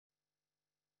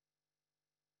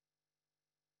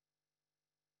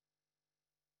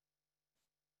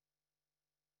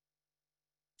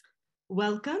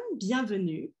Welcome,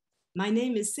 bienvenue. My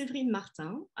name is Séverine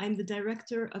Martin. I'm the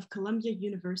director of Columbia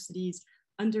University's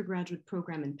undergraduate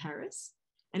program in Paris,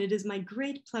 and it is my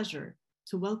great pleasure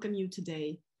to welcome you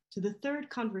today to the third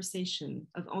conversation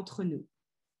of Entre Nous,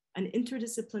 an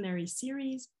interdisciplinary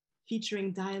series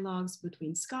featuring dialogues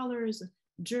between scholars,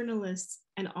 journalists,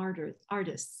 and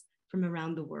artists from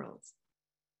around the world.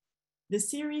 The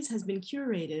series has been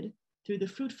curated through the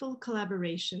fruitful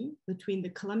collaboration between the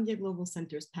Columbia Global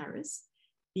Centers Paris,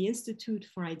 the Institute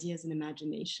for Ideas and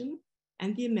Imagination,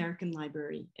 and the American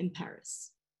Library in Paris.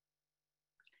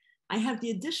 I have the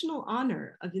additional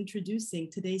honor of introducing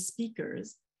today's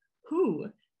speakers who,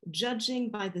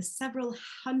 judging by the several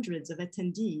hundreds of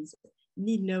attendees,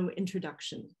 need no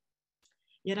introduction.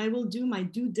 Yet I will do my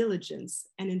due diligence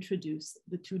and introduce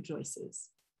the two Joyces.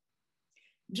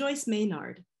 Joyce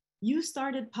Maynard, you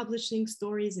started publishing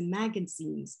stories in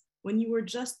magazines when you were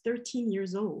just 13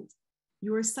 years old.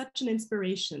 You are such an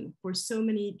inspiration for so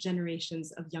many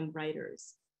generations of young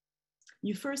writers.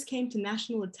 You first came to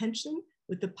national attention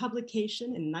with the publication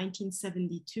in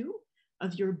 1972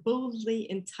 of your boldly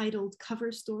entitled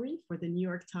cover story for the New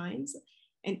York Times,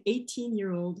 An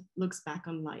 18-Year-Old Looks Back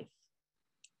on Life.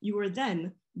 You were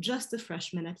then just a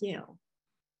freshman at Yale.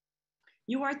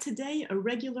 You are today a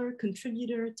regular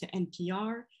contributor to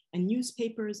NPR and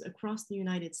newspapers across the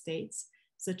United States,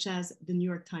 such as the New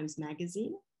York Times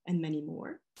Magazine and many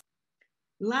more.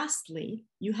 Lastly,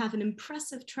 you have an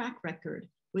impressive track record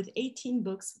with 18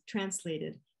 books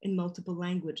translated in multiple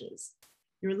languages.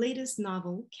 Your latest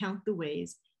novel, Count the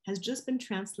Ways, has just been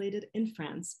translated in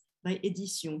France by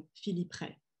Editions Philippe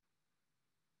Rey.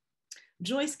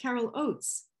 Joyce Carol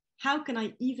Oates, how can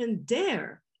I even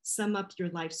dare sum up your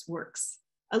life's works?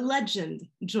 A legend,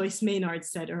 Joyce Maynard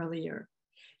said earlier.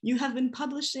 You have been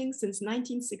publishing since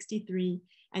 1963,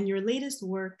 and your latest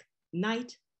work,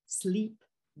 Night, Sleep,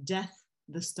 Death,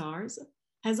 the Stars,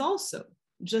 has also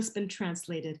just been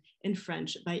translated in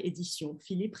French by Editions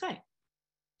Philippe Rey.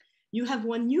 You have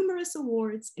won numerous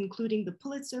awards, including the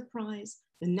Pulitzer Prize,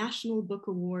 the National Book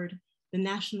Award, the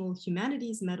National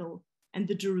Humanities Medal, and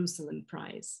the Jerusalem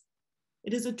Prize.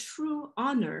 It is a true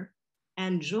honor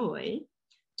and joy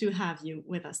to have you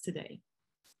with us today.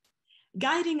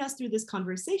 Guiding us through this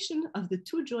conversation of the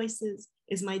two Joyces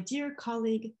is my dear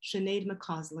colleague, Sinead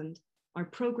McCausland, our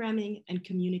programming and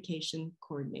communication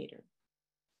coordinator.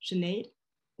 Sinead,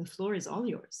 the floor is all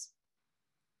yours.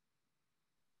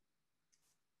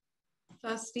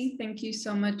 Firstly, thank you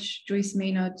so much, Joyce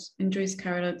Maynard and Joyce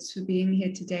Carol Oates, for being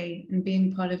here today and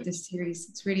being part of this series.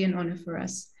 It's really an honor for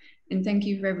us. And thank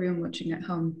you for everyone watching at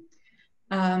home.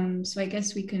 So I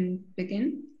guess we can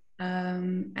begin.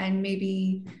 And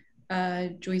maybe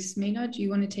Joyce Maynard, do you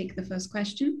want to take the first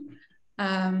question?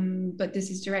 But this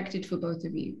is directed for both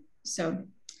of you. So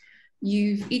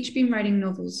you've each been writing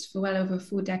novels for well over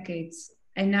 4 decades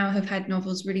and now have had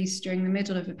novels released during the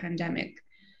middle of a pandemic.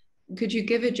 Could you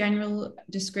give a general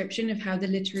description of how the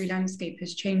literary landscape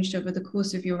has changed over the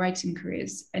course of your writing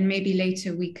careers? And maybe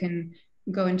later we can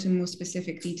go into more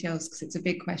specific details because it's a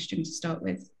big question to start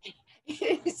with.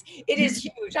 It is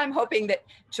huge. I'm hoping that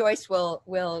Joyce will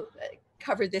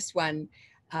cover this one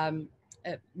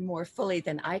more fully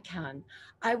than I can.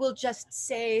 I will just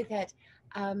say that,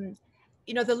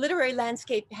 you know, the literary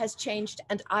landscape has changed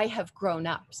and I have grown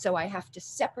up, so I have to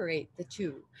separate the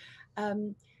two.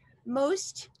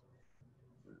 Most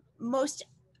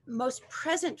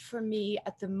present for me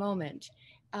at the moment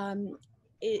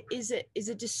is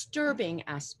a disturbing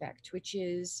aspect, which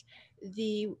is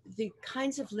the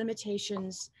kinds of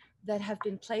limitations that have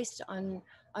been placed on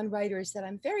writers that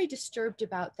I'm very disturbed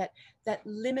about, that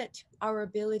limit our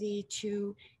ability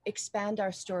to expand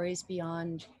our stories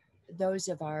beyond those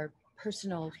of our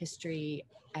personal history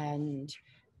and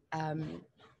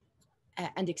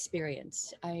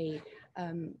experience. A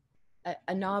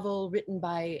novel written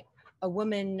by a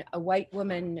woman, a white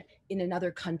woman in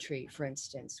another country, for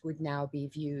instance, would now be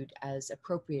viewed as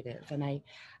appropriative. And I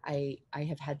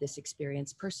have had this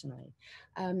experience personally.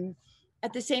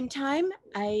 At the same time,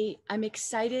 I'm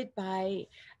excited by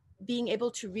being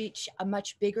able to reach a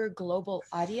much bigger global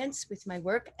audience with my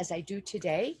work, as I do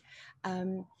today.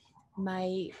 I'm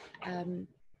going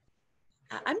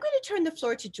to turn the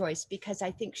floor to Joyce because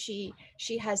I think she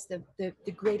has the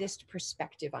greatest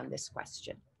perspective on this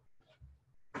question.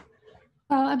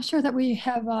 Well, I'm sure that we've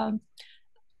had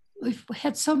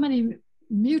so many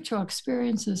mutual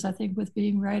experiences, I think, with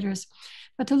being writers.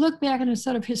 But to look back in a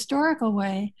sort of historical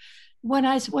way, when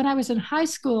I was in high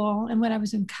school and when I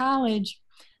was in college,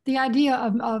 the idea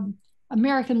of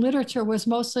American literature was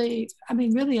mostly, I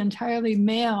mean, really entirely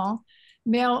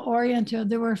male-oriented.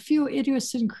 There were a few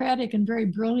idiosyncratic and very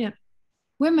brilliant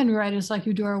women writers like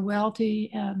Eudora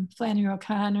Welty and Flannery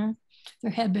O'Connor.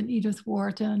 There had been Edith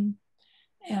Wharton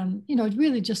and, you know,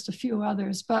 really just a few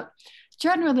others. But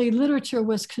generally literature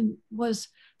was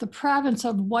the province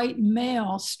of white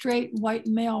male, straight white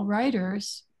male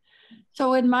writers.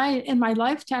 So in my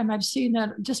lifetime, I've seen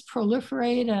that just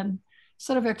proliferate and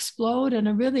sort of explode in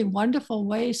a really wonderful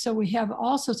way. So we have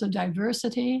all sorts of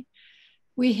diversity.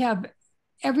 We have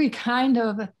every kind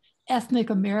of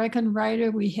ethnic American writer.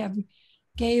 We have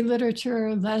gay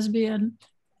literature, lesbian,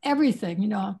 everything, you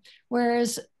know,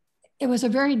 whereas it was a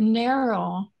very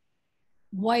narrow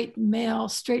white male,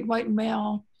 straight white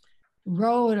male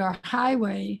road or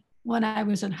highway when I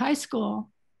was in high school.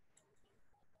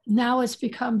 Now it's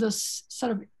become this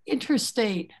sort of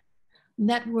interstate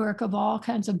network of all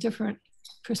kinds of different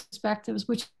perspectives,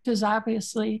 which is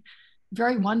obviously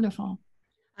very wonderful.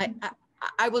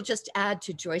 I will just add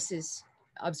to Joyce's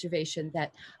observation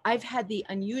that I've had the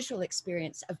unusual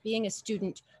experience of being a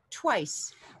student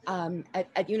twice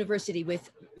at university, with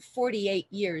 48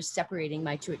 years separating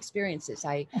my two experiences.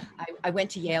 I went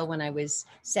to Yale when I was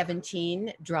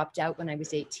 17, dropped out when I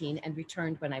was 18, and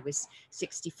returned when I was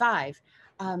 65.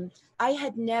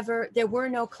 There were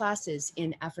no classes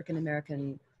in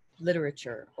African-American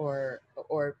literature or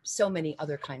so many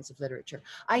other kinds of literature.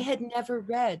 I had never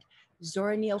read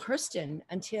Zora Neale Hurston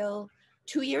until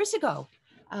 2 years ago.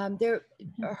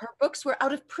 Her books were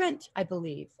out of print, I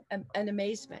believe, an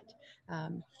amazement.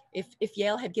 If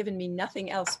Yale had given me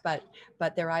nothing else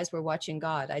but their eyes were watching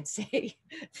God, I'd say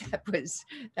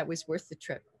that was worth the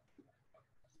trip.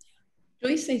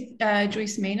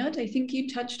 Joyce Maynard, I think you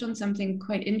touched on something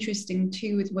quite interesting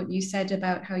too, with what you said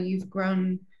about how you've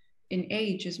grown in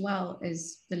age as well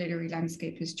as the literary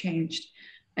landscape has changed.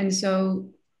 And so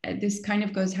this kind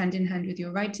of goes hand in hand with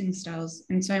your writing styles.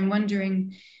 And so I'm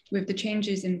wondering, with the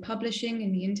changes in publishing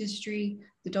in the industry,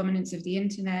 the dominance of the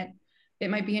internet, it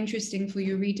might be interesting for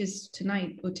your readers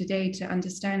tonight or today to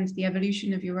understand the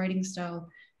evolution of your writing style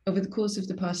over the course of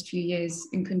the past few years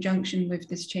in conjunction with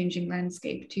this changing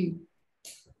landscape too.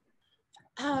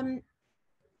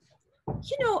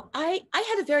 You know, I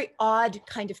had a very odd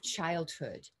kind of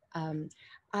childhood.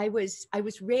 I was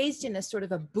raised in a sort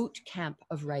of a boot camp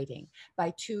of writing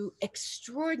by two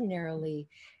extraordinarily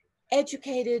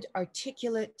educated,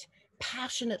 articulate,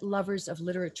 passionate lovers of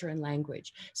literature and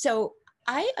language. So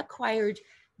I acquired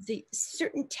the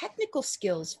certain technical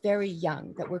skills very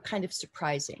young that were kind of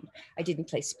surprising. I didn't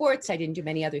play sports, I didn't do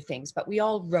many other things, but we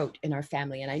all wrote in our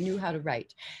family and I knew how to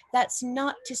write. That's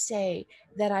not to say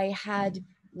that I had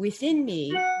within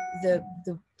me the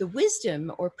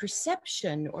wisdom or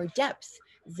perception or depth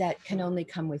that can only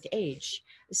come with age.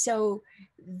 So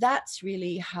that's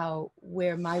really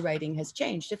where my writing has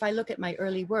changed. If I look at my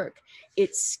early work,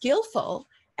 it's skillful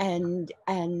and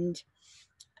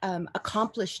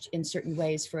accomplished in certain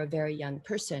ways for a very young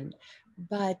person,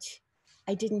 but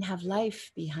I didn't have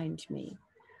life behind me.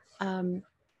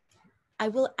 I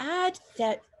will add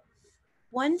that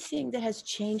one thing that has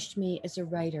changed me as a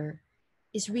writer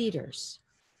is readers.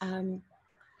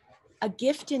 A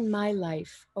gift in my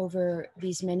life over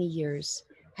these many years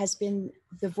has been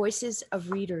the voices of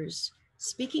readers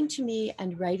speaking to me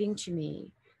and writing to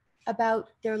me about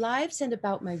their lives and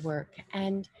about my work.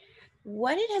 And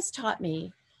what it has taught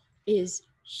me is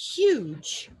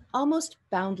huge, almost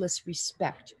boundless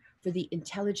respect for the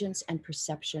intelligence and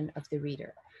perception of the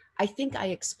reader. I think I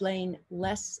explain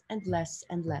less and less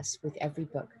and less with every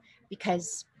book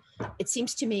because it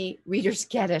seems to me readers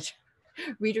get it.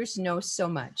 Readers know so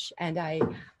much, and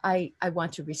I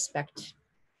want to respect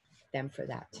them for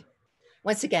that.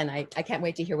 Once again, I can't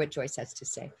wait to hear what Joyce has to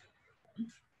say.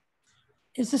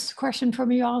 Is this a question for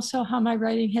me also, how my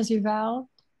writing has evolved?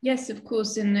 Yes, of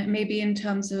course, and maybe in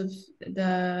terms of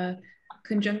the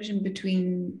conjunction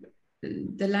between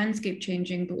the landscape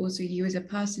changing, but also you as a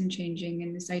person changing,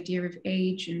 and this idea of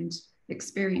age and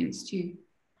experience too.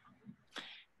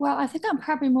 Well, I think I'm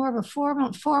probably more of a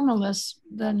formalist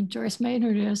than Joyce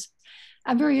Maynard is.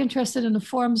 I'm very interested in the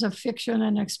forms of fiction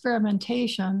and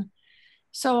experimentation.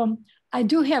 So I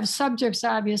do have subjects,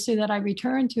 obviously, that I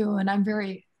return to, and I'm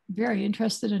very, very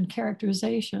interested in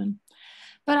characterization.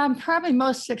 But I'm probably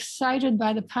most excited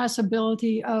by the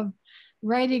possibility of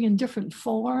writing in different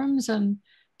forms and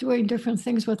doing different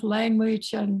things with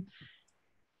language and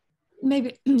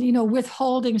maybe, you know,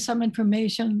 withholding some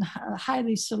information,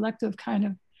 highly selective kind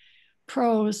of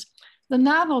prose. The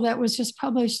novel that was just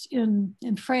published in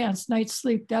France, Night,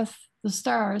 Sleep, Death, the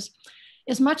Stars,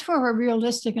 is much more of a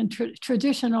realistic and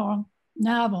traditional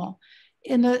novel.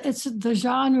 The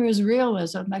genre is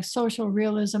realism, like social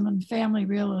realism and family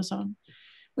realism.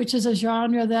 which is a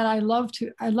genre that I love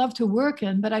to work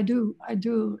in, but I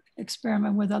do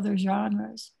experiment with other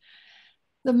genres.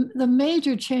 The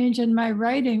major change in my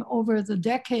writing over the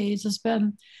decades has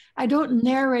been, I don't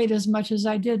narrate as much as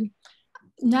I did.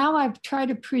 Now I've tried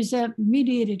to present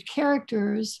mediated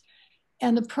characters,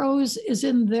 and the prose is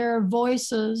in their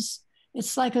voices.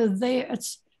 It's like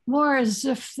it's more as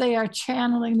if they are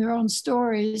channeling their own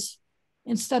stories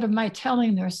instead of my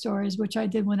telling their stories, which I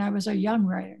did when I was a young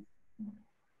writer.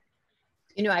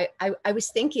 You know, I was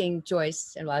thinking,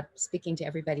 Joyce, and I'm speaking to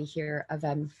everybody here, of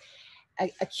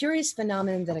a curious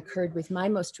phenomenon that occurred with my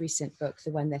most recent book,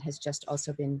 the one that has just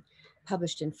also been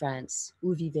published in France,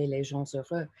 Où vivaient les gens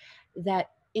heureux, that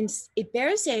it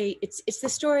bears it's the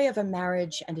story of a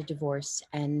marriage and a divorce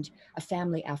and a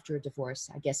family after a divorce.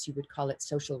 I guess you would call it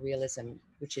social realism,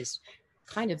 which is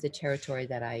kind of the territory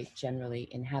that I generally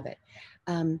inhabit.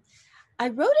 I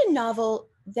wrote a novel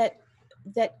that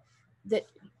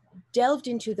delved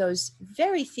into those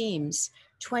very themes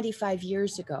 25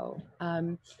 years ago.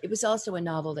 It was also a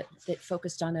novel that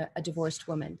focused on a divorced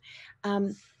woman.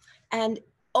 And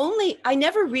I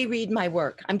never reread my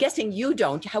work. I'm guessing you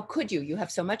don't. How could you? You have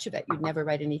so much of it. You'd never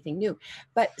write anything new.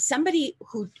 But somebody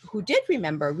who did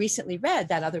remember recently read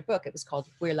that other book, it was called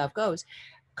Where Love Goes,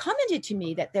 commented to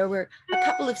me that there were a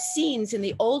couple of scenes in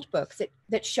the old book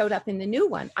that showed up in the new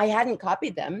one. I hadn't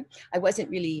copied them. I wasn't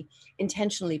really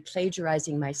intentionally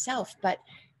plagiarizing myself, but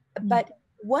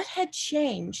what had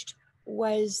changed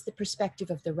was the perspective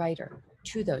of the writer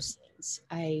to those things.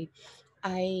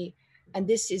 And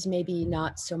this is maybe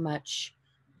not so much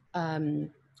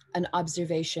an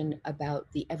observation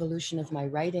about the evolution of my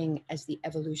writing as the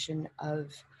evolution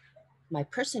of my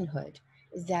personhood,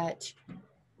 that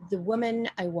the woman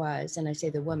I was, and I say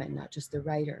the woman, not just the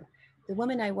writer, the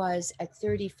woman I was at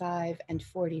 35 and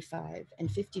 45 and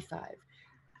 55,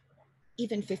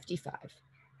 even 55,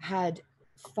 had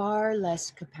far less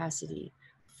capacity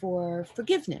for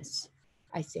forgiveness,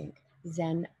 I think,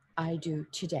 than I do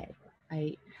today.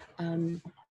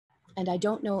 And I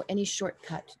don't know any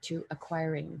shortcut to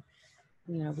acquiring.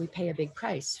 You know, we pay a big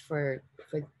price for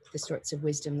the sorts of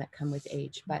wisdom that come with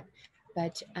age. But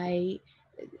the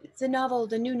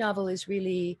new novel is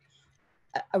really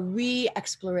a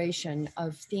re-exploration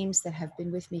of themes that have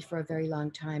been with me for a very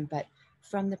long time, but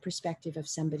from the perspective of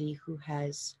somebody who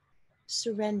has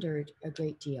surrendered a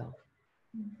great deal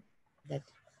that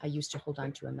I used to hold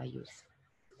on to in my youth.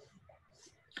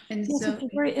 And yes, so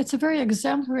it's a very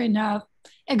exemplary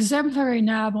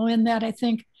novel in that I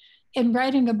think in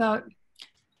writing about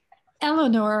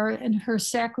Eleanor and her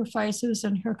sacrifices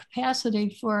and her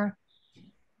capacity for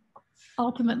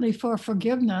ultimately for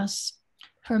forgiveness,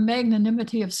 her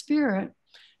magnanimity of spirit,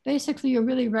 basically you're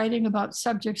really writing about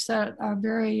subjects that are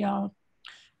very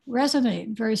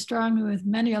resonate very strongly with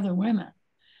many other women.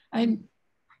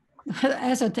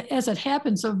 As it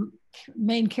happens, a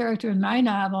main character in my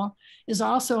novel is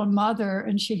also a mother,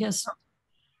 and she has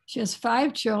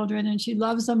 5 children, and she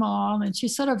loves them all, and she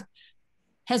sort of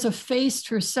has effaced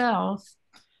herself,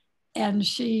 and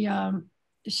she's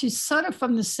sort of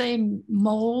from the same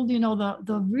mold, you know,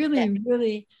 the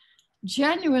really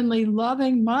genuinely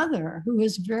loving mother who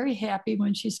is very happy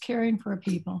when she's caring for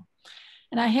people.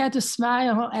 And I had to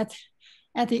smile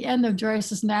at the end of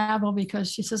Joyce's novel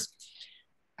because she says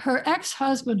her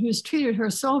ex-husband, who's treated her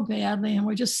so badly, and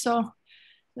the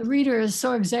reader is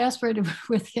so exasperated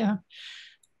with him.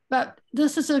 But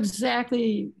this is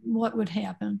exactly what would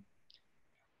happen.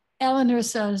 Eleanor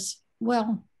says,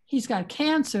 well, he's got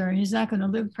cancer and he's not going to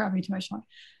live probably too much longer.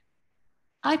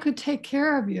 I could take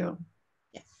care of you.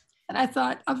 Yes. And I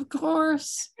thought, of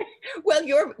course. Well,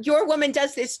 your woman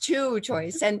does this too,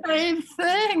 Joyce. And same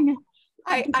thing.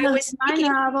 I was speaking, my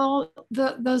novel,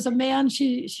 there's a man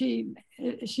she's in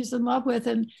love with,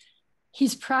 and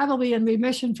he's probably in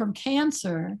remission from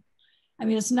cancer. I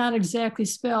mean, it's not exactly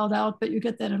spelled out, but you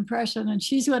get that impression. And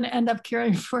she's going to end up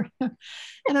caring for him.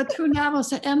 And the 2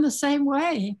 novels end the same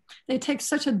way. They take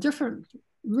such a different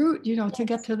route, you know, to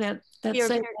get to that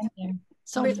same ending.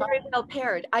 So we're very well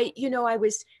paired. I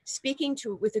was speaking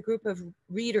with a group of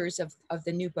readers of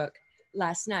the new book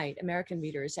last night, American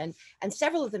readers, and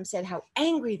several of them said how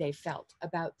angry they felt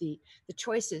about the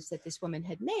choices that this woman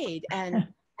had made. And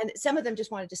some of them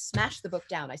just wanted to smash the book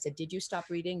down. I said, did you stop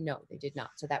reading? No, they did not.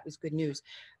 So that was good news.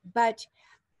 But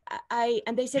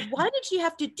and they said, why did she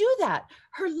have to do that?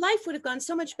 Her life would have gone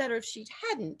so much better if she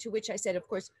hadn't. To which I said, of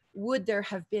course, would there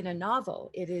have been a novel?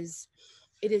 It is,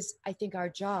 I think, our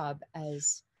job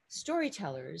as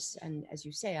storytellers, and as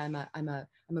you say, I'm a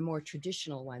more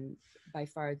traditional one by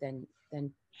far than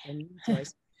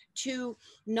Joyce, to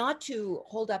not to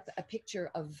hold up a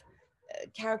picture of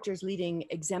characters leading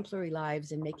exemplary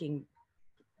lives and making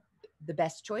the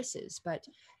best choices, but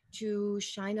to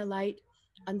shine a light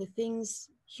on the things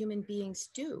human beings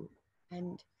do.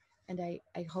 And I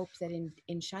hope that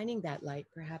in shining that light,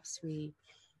 perhaps we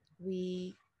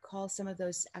call some of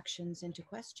those actions into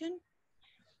question.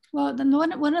 Well, then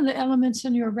one of the elements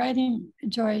in your writing,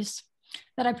 Joyce,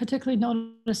 that I particularly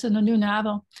notice in the new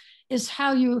novel is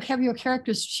how you have your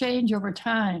characters change over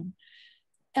time.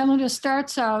 Eleanor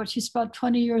starts out, she's about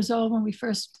 20 years old when we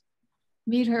first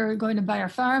meet her going to buy our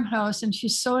farmhouse, and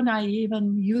she's so naive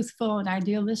and youthful and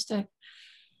idealistic.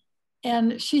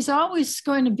 And she's always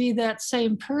going to be that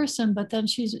same person, but then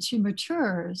she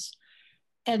matures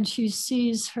and she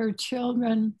sees her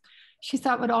children she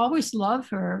thought would always love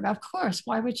her. Of course,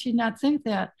 why would she not think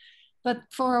that? But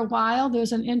for a while,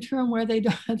 there's an interim where they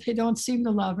don't seem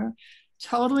to love her.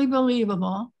 Totally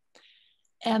believable.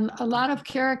 And a lot of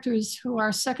characters who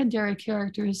are secondary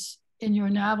characters in your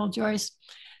novel, Joyce,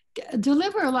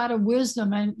 deliver a lot of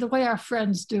wisdom, and the way our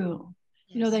friends do.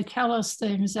 Yes. You know, they tell us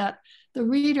things that the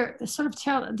reader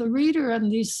the reader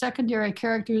and these secondary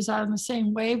characters are on the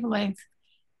same wavelength,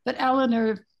 but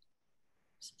Eleanor,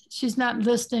 she's not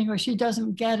listening or she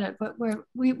doesn't get it, but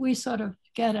we sort of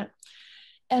get it.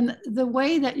 And the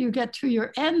way that you get to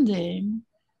your ending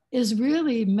is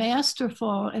really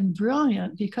masterful and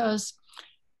brilliant, because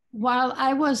while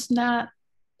I was not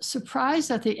surprised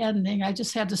at the ending, I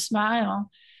just had to smile.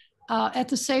 At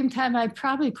the same time, I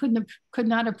probably could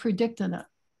not have predicted it.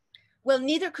 Well,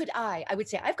 neither could I would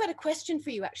say. I've got a question for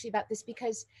you actually about this,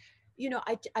 because, you know,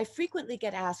 I frequently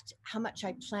get asked how much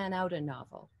I plan out a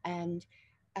novel. And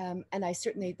I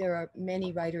certainly, there are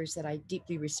many writers that I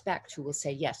deeply respect who will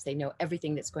say, yes, they know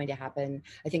everything that's going to happen.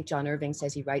 I think John Irving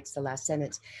says he writes the last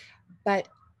sentence. But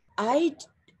I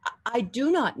do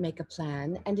not make a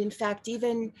plan. And in fact,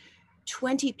 even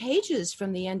 20 pages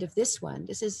from the end of this one,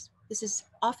 this is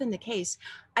often the case,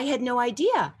 I had no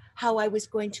idea how I was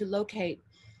going to locate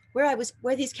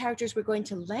where these characters were going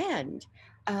to land.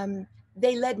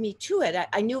 They led me to it.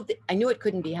 I knew it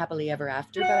couldn't be happily ever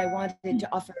after, but I wanted to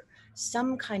offer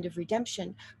some kind of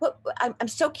redemption. But I'm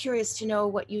so curious to know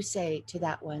what you say to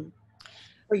that one,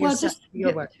 or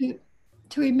your work.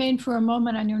 To remain for a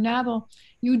moment on your novel,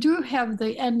 you do have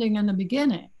the ending and the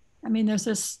beginning. I mean, there's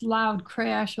this loud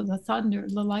crash of the thunder,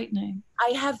 the lightning. I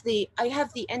have the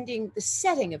ending, the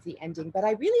setting of the ending, but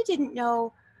I really didn't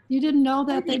know. You didn't know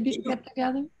that they'd get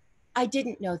together? I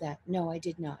didn't know that. No, I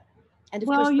did not. And of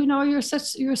well, course, you know, you're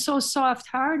so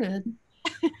soft-hearted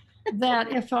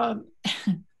that if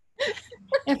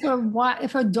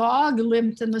a dog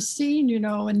limped in the scene, you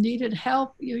know, and needed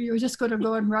help, you're just going to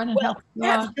go and run and help the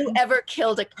dog. Have you ever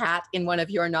killed a cat in one of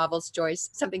your novels, Joyce?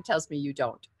 Something tells me you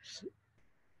don't.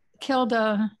 Killed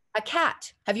a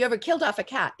cat. Have you ever killed off a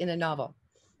cat in a novel?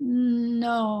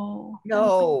 No.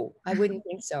 No, I wouldn't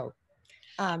think so.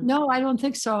 No, I don't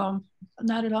think so.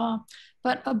 Not at all.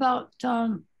 But about,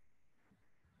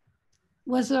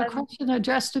 was there a question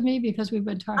addressed to me, because we've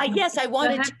been talking? Yes, I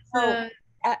wanted to know,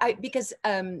 because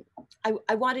I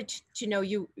wanted to know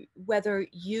whether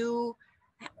you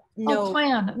know. Oh,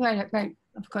 plan, right.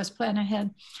 Of course, plan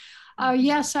ahead.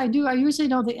 Yes, I do. I usually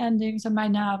know the endings of my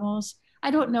novels. I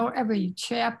don't know every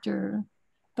chapter,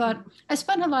 but I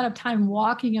spend a lot of time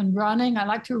walking and running. I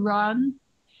like to run.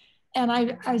 And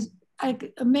I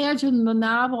imagine the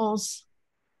novels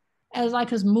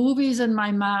as movies in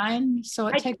my mind. So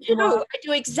it takes a while. I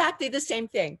do exactly the same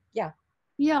thing. Yeah.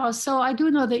 Yeah, so I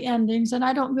do know the endings, and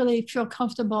I don't really feel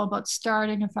comfortable about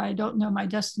starting if I don't know my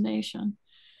destination.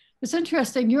 It's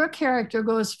interesting, your character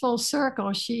goes full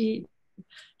circle. She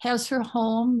has her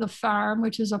home, the farm,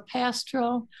 which is a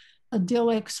pastoral,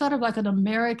 idyllic, sort of like an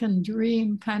American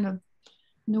dream kind of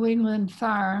New England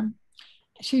farm.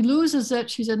 She loses it,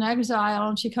 she's in exile,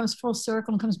 and she comes full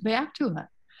circle and comes back to it.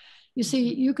 You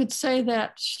see, you could say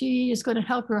that she is going to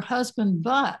help her husband,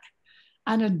 but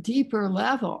on a deeper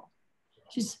level.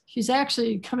 She's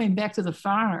actually coming back to the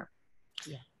farm.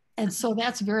 Yeah. And so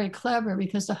that's very clever,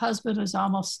 because the husband is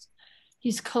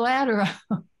he's collateral.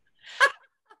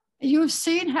 You've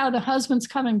seen how the husbands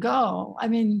come and go. I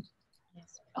mean,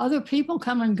 yes. Other people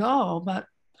come and go, but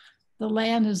the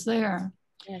land is there.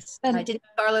 Yes, and I didn't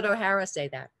Scarlett O'Hara say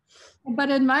that. But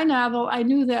in my novel, I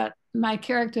knew that my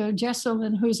character,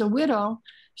 Jessalyn, who's a widow,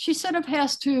 she sort of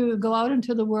has to go out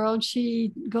into the world.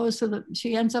 She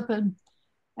ends up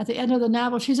at the end of the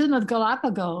novel, she's in the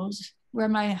Galapagos, where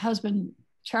my husband,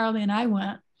 Charlie, and I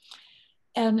went.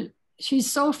 And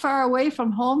she's so far away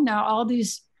from home now, all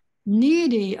these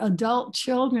needy adult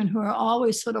children who are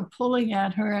always sort of pulling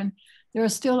at her. And they're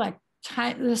still like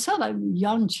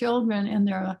young children in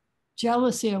their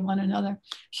jealousy of one another.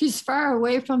 She's far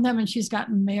away from them and she's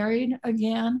gotten married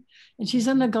again, and she's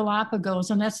in the Galapagos,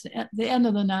 and that's the end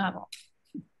of the novel.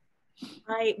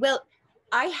 Well,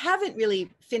 I haven't really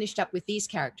finished up with these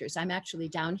characters. I'm actually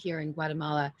down here in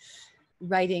Guatemala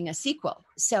writing a sequel.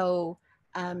 So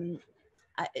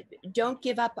don't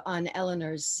give up on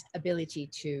Eleanor's ability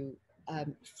to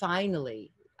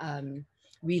finally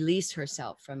release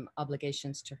herself from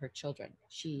obligations to her children.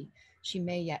 She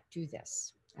may yet do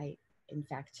this. In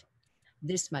fact,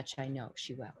 this much I know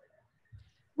she will.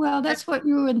 Well, that's what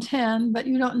you intend, but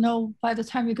you don't know by the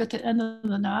time you get to the end of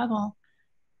the novel,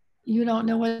 you don't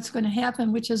know what's going to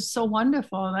happen, which is so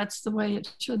wonderful. That's the way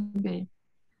it should be.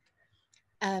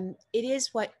 It is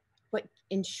what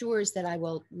ensures that I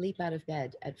will leap out of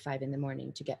bed at 5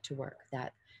 a.m. to get to work,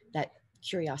 that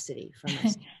curiosity from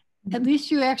us. At least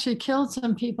you actually killed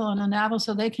some people in a novel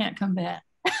so they can't come back.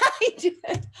 I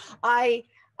did. I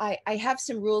have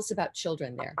some rules about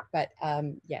children there, but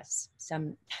yes,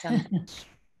 some.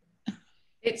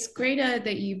 It's great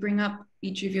that you bring up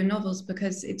each of your novels,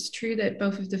 because it's true that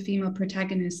both of the female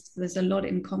protagonists, there's a lot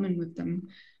in common with them.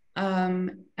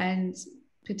 And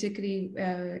particularly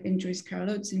in Joyce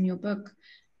Carol Oates, in your book,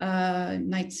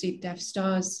 Night, Sleep, Death,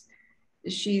 Stars,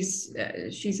 she's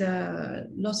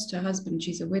lost her husband,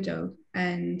 she's a widow,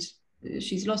 and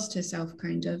she's lost herself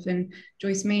kind of. And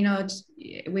Joyce Maynard,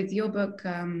 with your book,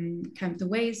 Count the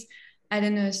Ways,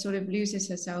 Eleanor sort of loses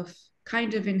herself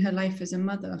kind of in her life as a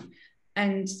mother.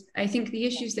 And I think the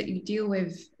issues that you deal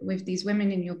with these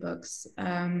women in your books,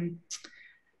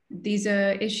 these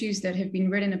are issues that have been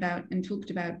written about and talked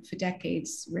about for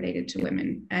decades related to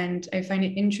women. And I find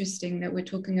it interesting that we're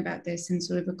talking about this in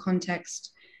sort of a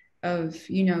context of,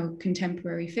 you know,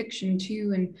 contemporary fiction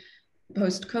too. And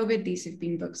post-COVID, these have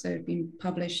been books that have been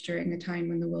published during a time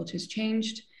when the world has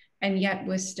changed. And yet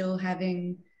we're still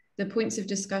having the points of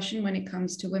discussion when it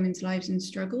comes to women's lives and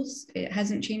struggles. It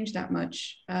hasn't changed that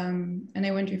much. And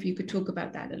I wonder if you could talk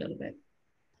about that a little bit.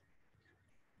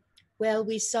 Well,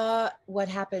 we saw what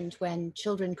happened when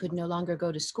children could no longer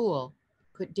go to school,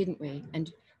 didn't we?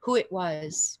 And who it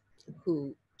was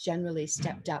who generally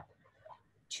stepped up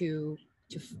to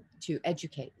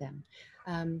educate them.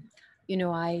 You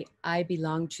know, I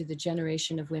belong to the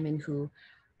generation of women who,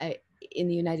 in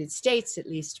the United States at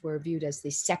least, were viewed as the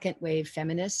second wave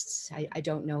feminists. I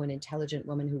don't know an intelligent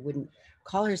woman who wouldn't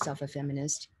call herself a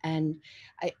feminist. And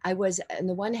I was, on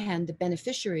the one hand, the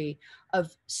beneficiary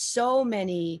of so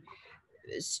many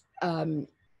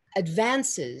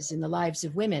advances in the lives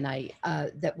of women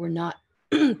that were not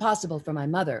possible for my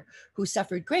mother, who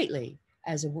suffered greatly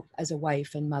as a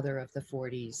wife and mother of the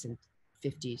 40s and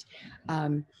 50s.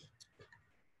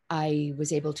 I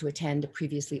was able to attend a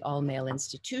previously all-male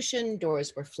institution.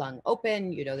 Doors were flung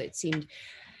open. You know, it seemed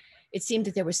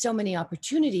that there were so many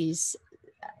opportunities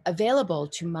available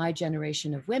to my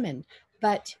generation of women,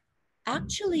 but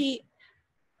actually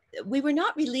we were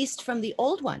not released from the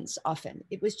old ones often.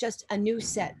 It was just a new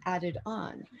set added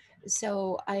on.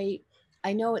 So I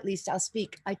know, at least I'll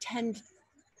speak, I tend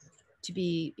to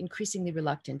be increasingly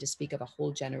reluctant to speak of a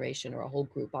whole generation or a whole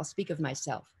group. I'll speak of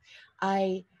myself.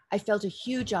 I felt a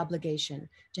huge obligation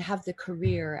to have the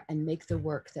career and make the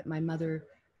work that my mother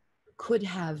could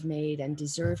have made and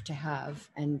deserved to have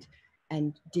and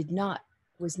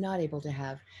was not able to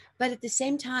have. But at the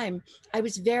same time, I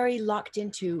was very locked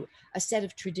into a set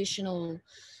of traditional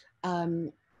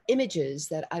images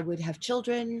that I would have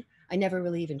children. I never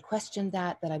really even questioned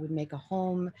that I would make a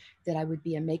home, that I would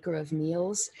be a maker of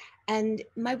meals. And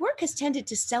my work has tended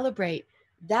to celebrate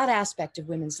that aspect of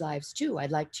women's lives too.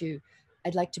 I'd like to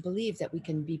believe that we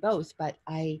can be both, but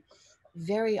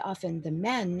very often the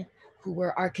men who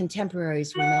were our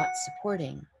contemporaries were not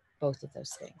supporting both of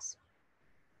those things.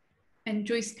 And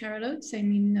Joyce Carol Oates, I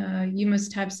mean, you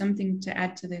must have something to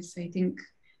add to this. I think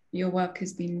your work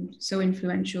has been so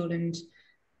influential, and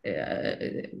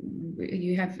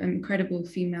you have incredible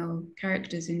female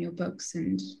characters in your books,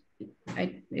 and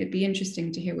it'd be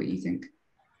interesting to hear what you think.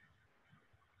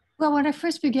 Well, when I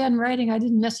first began writing, I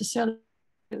didn't necessarily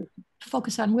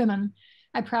focus on women.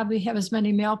 I probably have as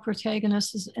many male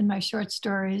protagonists in my short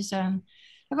stories, and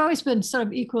I've always been sort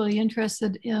of equally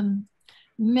interested in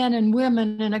men and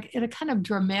women in a kind of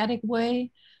dramatic way.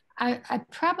 I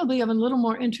probably am a little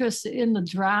more interested in the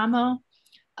drama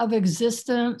of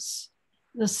existence,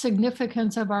 the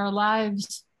significance of our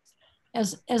lives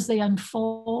as they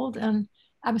unfold. And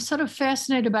I'm sort of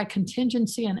fascinated by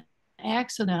contingency and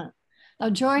accident.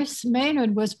 Now, Joyce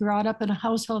Maynard was brought up in a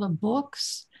household of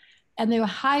books, and they were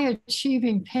high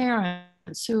achieving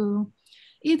parents who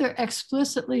either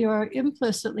explicitly or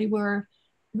implicitly were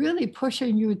really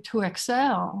pushing you to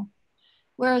excel.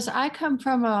 Whereas I come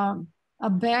from a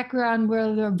background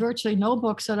where there are virtually no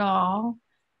books at all.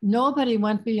 Nobody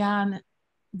went beyond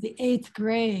the 8th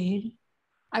grade.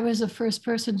 I was the first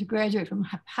person to graduate from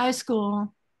high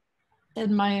school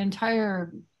in my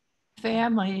entire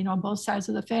family, you know, both sides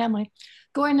of the family.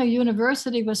 Going to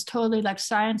university was totally like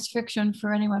science fiction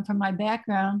for anyone from my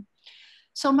background.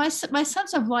 So my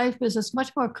sense of life is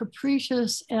much more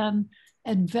capricious and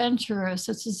adventurous.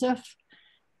 It's as if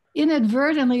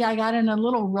inadvertently I got in a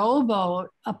little rowboat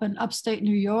up in upstate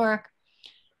New York,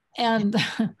 and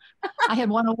I had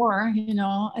won a war, you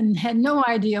know, and had no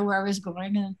idea where I was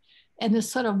going. And this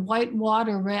sort of white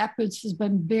water rapids has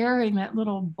been bearing that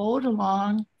little boat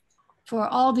along for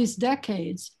all these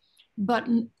decades. But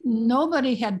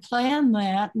nobody had planned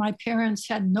that. My parents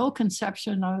had no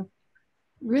conception of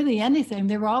really anything.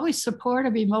 They were always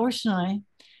supportive emotionally,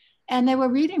 and they were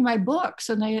reading my books,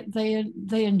 and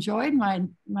they enjoyed my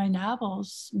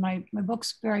novels, my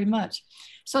books very much.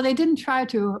 So they didn't try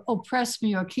to oppress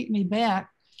me or keep me back.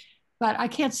 But I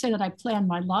can't say that I planned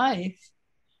my life.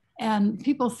 And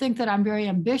people think that I'm very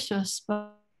ambitious,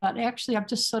 but actually I'm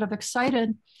just sort of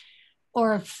excited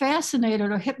or fascinated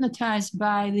or hypnotized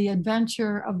by the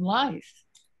adventure of life.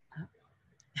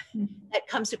 That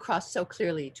comes across so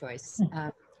clearly, Joyce.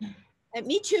 And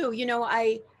me too. You know,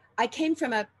 I came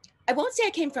from I won't say I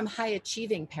came from high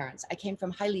achieving parents. I came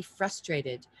from highly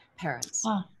frustrated parents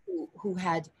who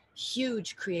had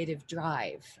huge creative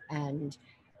drive and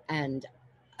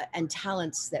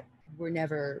talents that were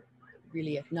never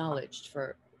really acknowledged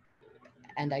for.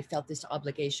 And I felt this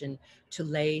obligation to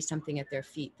lay something at their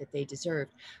feet that they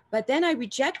deserved. But then I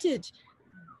rejected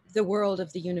the world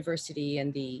of the university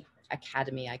and the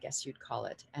academy, I guess you'd call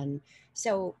it. And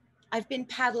so I've been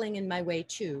paddling in my way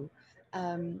too.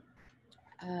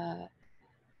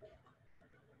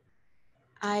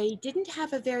 I didn't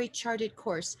have a very charted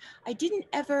course. I didn't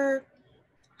ever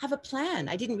have a plan.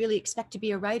 I didn't really expect to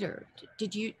be a writer.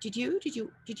 Did you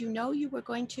know you were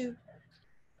going to?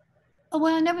 Oh,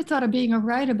 well, I never thought of being a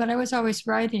writer, but I was always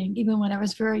writing, even when I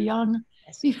was very young.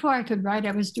 Yes. Before I could write,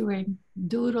 I was doing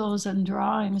doodles and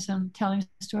drawings and telling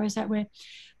stories that way.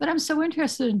 But I'm so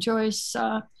interested in, Joyce,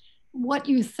 what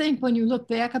you think when you look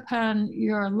back upon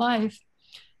your life.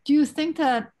 Do you think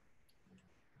that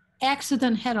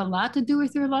accident had a lot to do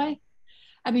with your life?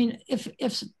 I mean, if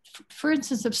for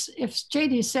instance, if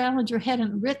J.D. Salinger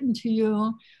hadn't written to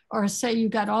you, or say you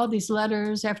got all these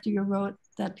letters after you wrote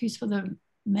that piece for the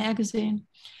magazine,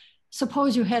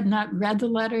 suppose you had not read the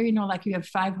letter, you know, like you have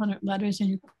 500 letters and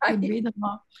you could read them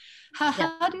all.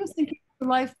 How do you think your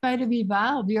life might have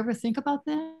evolved? Do you ever think about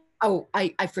that? Oh,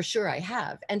 I for sure I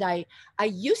have. And I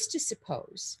used to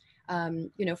suppose,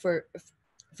 you know, for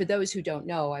those who don't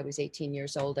know, I was 18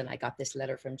 years old and I got this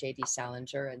letter from J.D.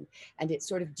 Salinger, and it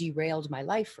sort of derailed my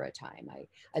life for a time.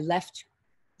 I left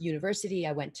university,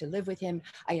 I went to live with him.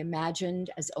 I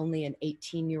imagined, as only an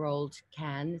 18-year-old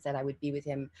can, that I would be with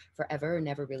him forever.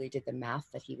 Never really did the math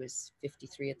that he was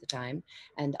 53 at the time.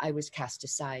 And I was cast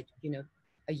aside, you know,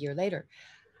 a year later.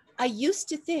 I used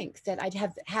to think that I'd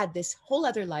have had this whole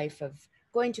other life of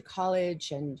going to college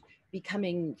and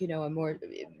becoming, you know,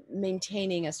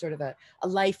 maintaining a sort of a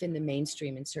life in the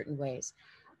mainstream in certain ways.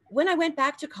 When I went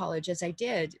back to college, as I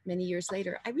did many years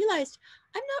later, I realized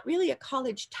I'm not really a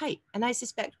college type. And I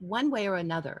suspect one way or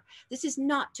another, this is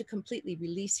not to completely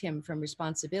release him from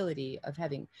responsibility of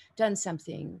having done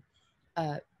something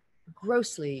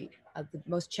grossly, the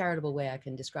most charitable way I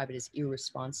can describe it is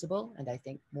irresponsible. And I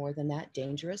think more than that,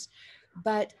 dangerous.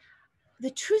 But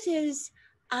the truth is,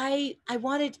 I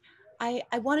wanted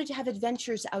to have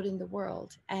adventures out in the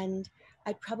world, and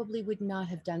I probably would not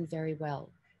have done very well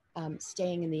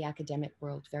staying in the academic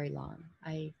world very long.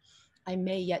 I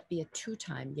may yet be a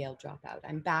 2-time Yale dropout.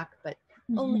 I'm back, but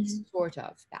only sort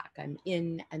of back. I'm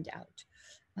in and out.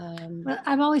 Well,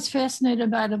 I'm always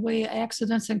fascinated by the way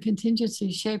accidents and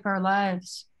contingencies shape our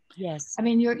lives. Yes. I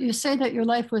mean, you say that your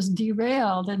life was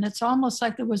derailed, and it's almost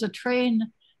like there was a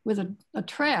train with a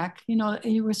track, you know,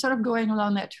 and you were sort of going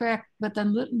along that track, but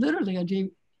then literally a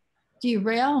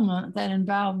derailment that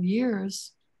involved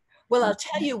years. Well, I'll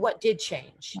tell you what did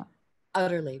change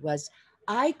utterly was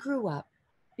I grew up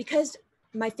because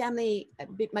my family,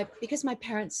 because my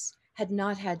parents had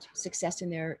not had success in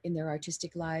their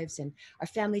artistic lives, and our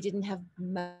family didn't have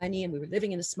money, and we were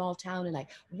living in a small town, and I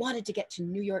wanted to get to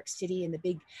New York City and the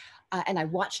big, and I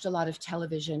watched a lot of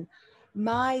television.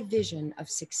 My vision of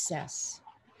success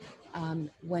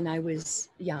when I was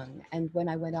young and when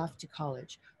I went off to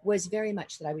college was very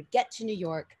much that I would get to New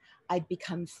York, I'd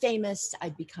become famous,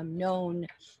 I'd become known,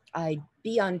 I'd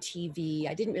be on TV.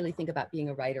 I didn't really think about being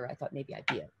a writer. I thought maybe I'd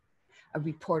be a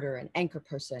reporter, an anchor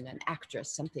person, an actress,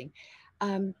 something.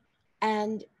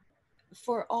 And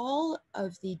for all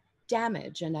of the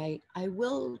damage, and I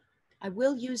will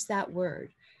use that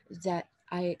word, that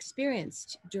I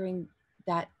experienced during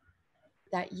that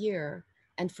year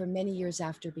and for many years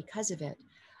after because of it,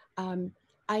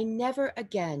 I never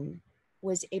again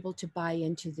was able to buy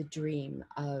into the dream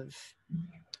of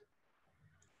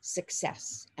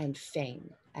success and fame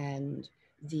and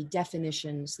the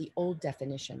definitions, the old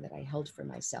definition that I held for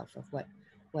myself of what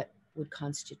would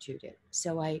constitute it.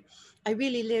 So I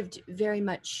really lived very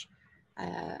much,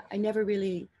 I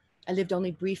lived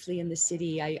only briefly in the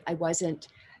city. I wasn't,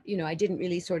 I didn't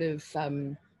really sort of,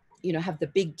 have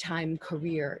the big time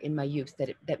career in my youth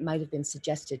that might have been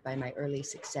suggested by my early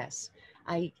success.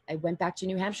 I went back to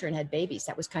New Hampshire and had babies.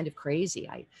 That was kind of crazy.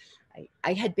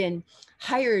 I had been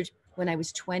hired when I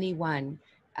was 21,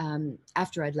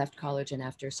 after I'd left college and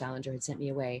after Salinger had sent me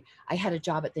away. I had a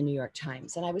job at the New York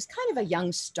Times, and I was kind of a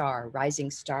young star,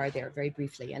 rising star there very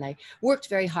briefly. And I worked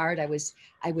very hard. I was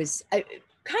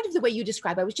kind of the way you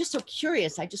describe. I was just so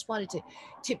curious. I just wanted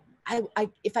to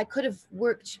if I could have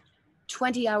worked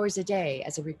 20 hours a day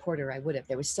as a reporter, I would have.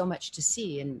 There was so much to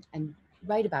see and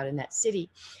write about in that city.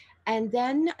 And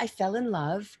then I fell in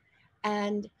love,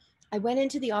 and I went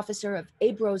into the office of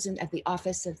Abe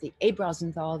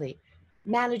Rosenthal, the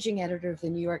managing editor of the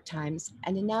New York Times,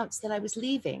 and announced that I was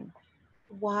leaving.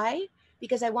 Why?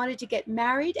 Because I wanted to get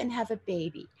married and have a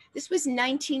baby. This was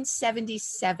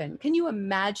 1977. Can you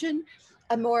imagine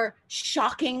a more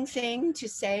shocking thing to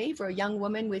say for a young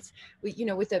woman with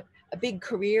a big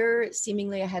career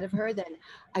seemingly ahead of her than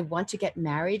I want to get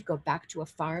married, go back to a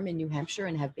farm in New Hampshire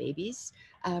and have babies?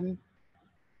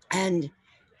 And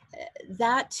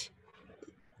that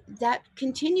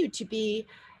continued to be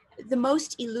the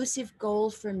most elusive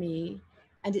goal for me,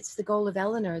 and it's the goal of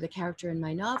Eleanor, the character in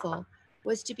my novel,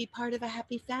 was to be part of a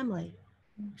happy family.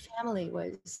 Family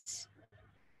was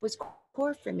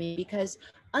core for me, because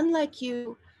unlike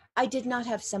you, I did not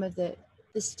have some of the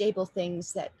stable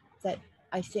things that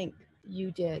I think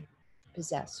you did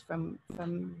possess from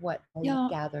what I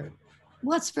gathered.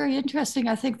 What's very interesting,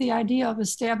 I think the idea of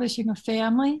establishing a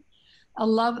family, a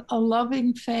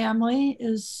loving family,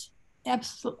 is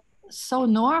absolutely so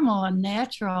normal and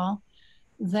natural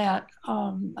that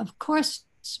of course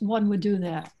one would do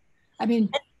that. I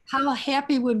mean, how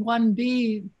happy would one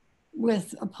be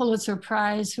with a Pulitzer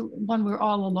Prize when we're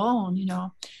all alone,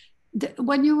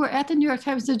 When you were at the New York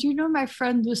Times, did you know my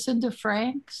friend Lucinda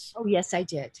Franks? Oh yes, I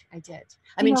did.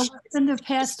 I mean, Lucinda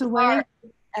passed away.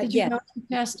 Did you yes. know she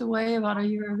passed away about a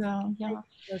year ago? Yeah.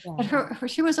 But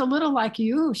she was a little like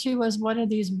you. She was one of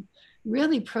these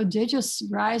really prodigious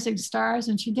rising stars,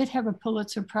 and she did have a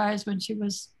Pulitzer Prize when she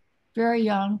was very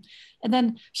young. And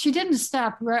then she didn't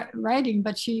stop writing,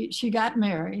 but she got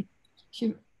married.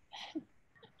 She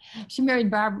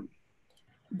married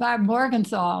Bob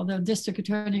Morgenthau, the district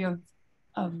attorney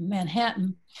of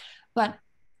Manhattan. But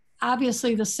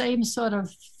obviously the same sort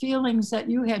of feelings that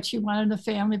you had. She wanted a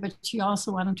family, but she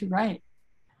also wanted to write.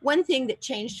 One thing that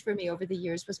changed for me over the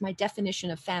years was my definition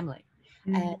of family.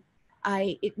 And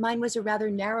mine was a rather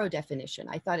narrow definition.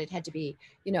 I thought it had to be,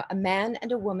 a man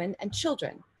and a woman and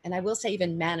children. And I will say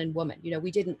even man and woman.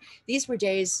 These were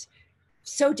days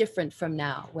so different from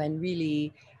now, when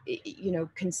really,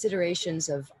 considerations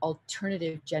of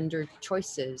alternative gender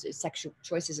choices,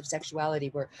 choices of sexuality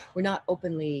were not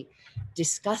openly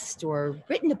discussed or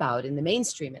written about in the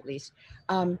mainstream, at least.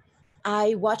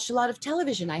 I watched a lot of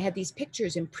television. I had these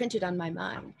pictures imprinted on my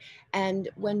mind. And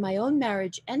when my own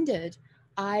marriage ended,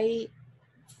 I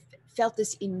felt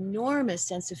this enormous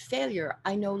sense of failure.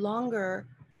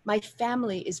 My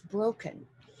family is broken.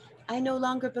 I no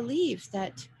longer believe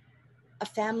that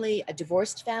a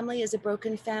divorced family is a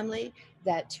broken family,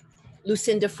 that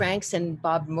Lucinda Franks and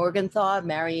Bob Morgenthau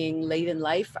marrying late in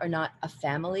life are not a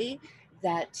family,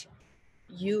 that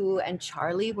you and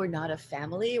Charlie were not a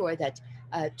family, or that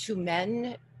two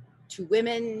men, two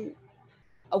women,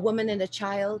 a woman and a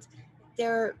child,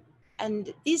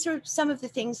 and these are some of the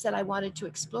things that I wanted to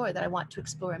explore, that I want to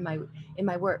explore in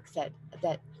my work,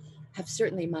 that have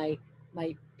certainly my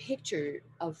picture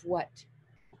of what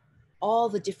all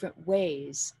the different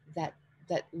ways that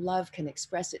love can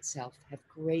express itself have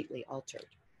greatly altered.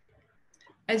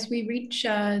 As we reach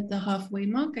the halfway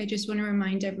mark, I just want to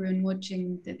remind everyone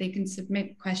watching that they can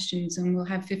submit questions, and we'll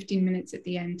have 15 minutes at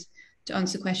the end to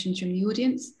answer questions from the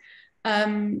audience.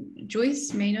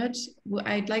 Joyce Maynard,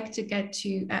 I'd like to get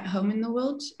to At Home in the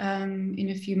World in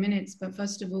a few minutes, but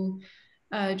first of all,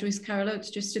 Joyce Carol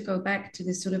Oates, just to go back to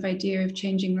this sort of idea of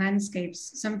changing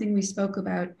landscapes, something we spoke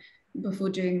about before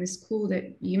doing this call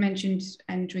that you mentioned,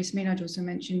 and Joyce Maynard also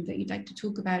mentioned, that you'd like to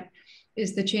talk about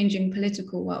is the changing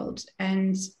political world.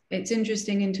 And it's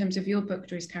interesting in terms of your book,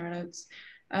 Joyce Carol Oates,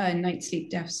 Night, Sleep,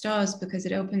 Death, Stars, because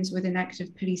it opens with an act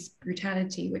of police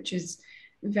brutality, which is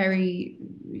very,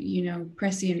 you know,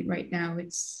 prescient right now.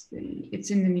 It's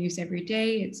in the news every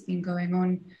day. It's been going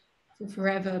on for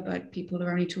forever, but people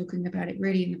are only talking about it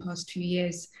really in the past 2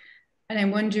 years. And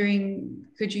I'm wondering,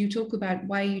 could you talk about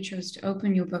why you chose to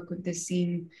open your book with this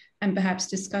scene, and perhaps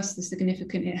discuss the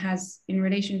significance it has in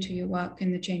relation to your work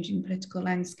in the changing political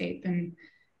landscape, and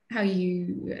how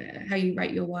you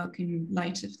write your work in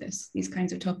light of these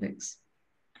kinds of topics?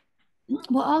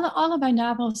 Well, all of my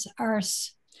novels are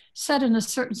set in a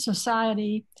certain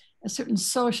society, a certain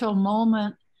social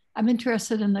moment. I'm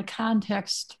interested in the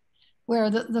context where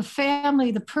the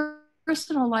family, the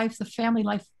personal life, the family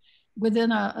life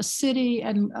within a city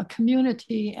and a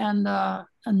community and a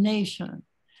nation,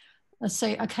 let's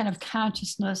say a kind of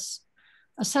consciousness,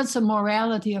 a sense of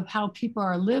morality of how people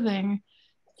are living,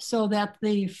 so that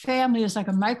the family is like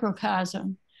a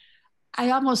microcosm. I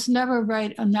almost never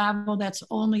write a novel that's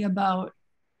only about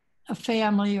a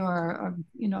family or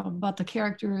you know, about the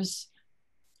characters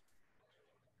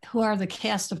who are the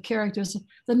cast of characters.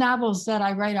 The novels that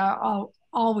I write are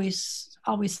always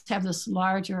have this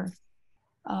larger,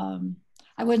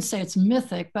 I wouldn't say it's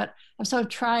mythic, but I'm sort of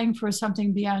trying for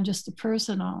something beyond just the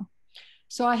personal.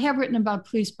 So I have written about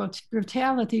police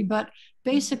brutality, but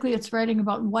basically it's writing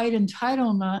about white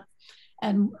entitlement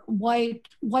and white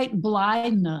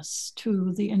blindness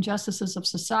to the injustices of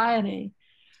society.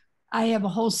 I have a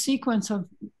whole sequence of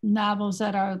novels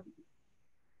that are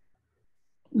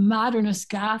modernist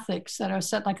Gothics that are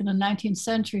set like in the 19th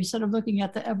century, sort of looking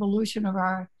at the evolution of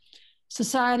our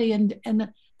society and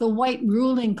the white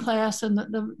ruling class and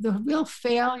the real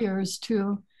failures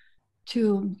to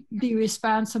be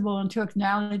responsible and to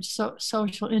acknowledge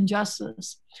social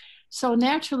injustice. So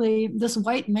naturally, this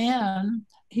white man,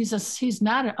 he's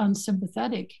not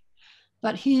unsympathetic,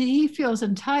 but he feels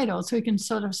entitled, so he can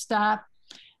sort of stop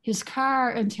his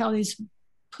car and tell these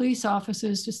police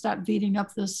officers to stop beating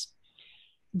up this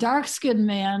dark-skinned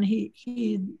man,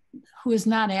 who is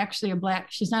not actually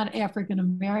she's not African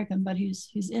American, but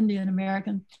he's Indian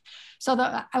American. So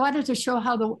I wanted to show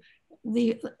how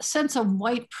the sense of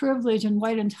white privilege and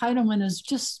white entitlement is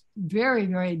just very,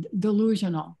 very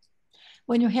delusional.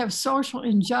 When you have social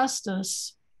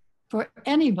injustice for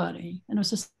anybody in a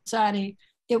society,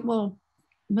 it will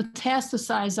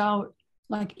metastasize out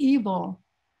like evil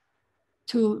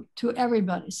to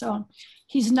everybody. So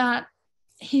he's not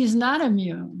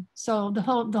immune. So the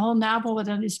whole novel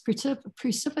is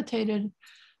precipitated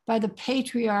by the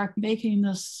patriarch making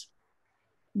this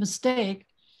mistake,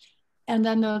 and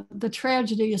then the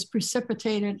tragedy is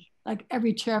precipitated. Like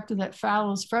every chapter that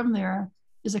follows from there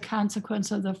is a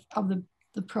consequence of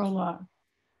the prologue.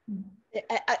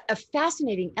 A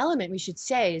fascinating element we should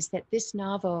say is that this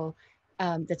novel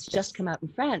that's just come out in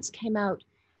France came out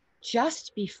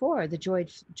just before the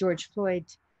George Floyd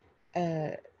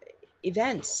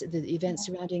events, the events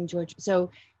surrounding George. So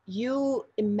you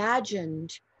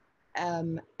imagined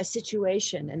a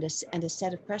situation and a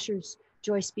set of pressures,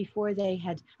 Joyce, before they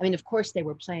had, I mean, of course they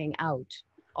were playing out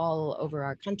all over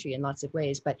our country in lots of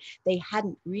ways, but they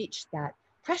hadn't reached that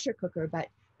pressure cooker, but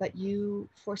you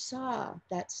foresaw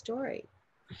that story.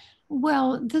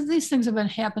 Well, these things have been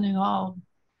happening all,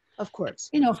 of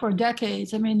course, you know, for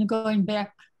decades. I mean, going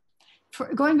back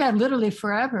literally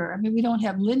forever. I mean, we don't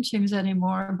have lynchings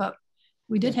anymore, but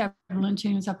we did have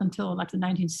lynchings up until like the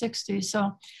 1960s.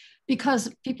 So because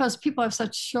people have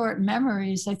such short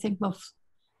memories, I think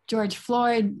George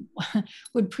Floyd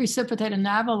would precipitate a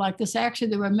novel like this. Actually,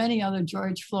 there were many other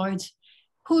George Floyds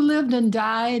who lived and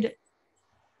died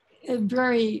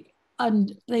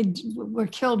they were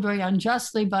killed very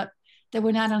unjustly, but they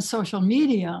were not on social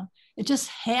media. It just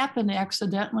happened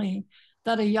accidentally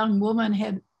that a young woman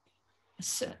had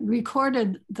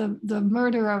recorded the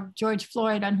murder of George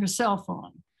Floyd on her cell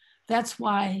phone. That's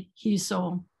why he's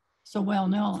so well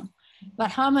known. But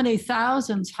how many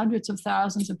thousands, hundreds of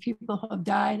thousands of people have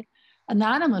died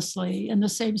anonymously in the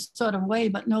same sort of way,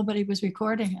 but nobody was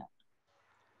recording it.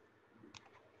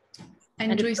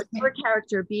 And your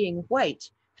character being white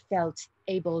felt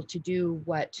able to do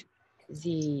what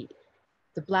the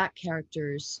Black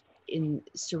characters in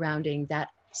surrounding that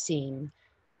scene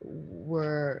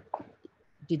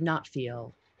did not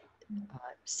feel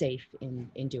safe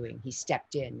in doing. He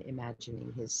stepped in,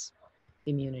 imagining his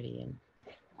immunity.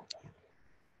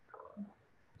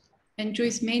 And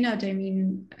Joyce Maynard, I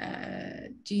mean,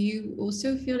 do you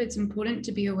also feel it's important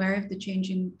to be aware of the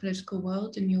changing political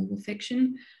world in your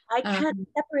fiction? I can't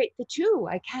separate the two.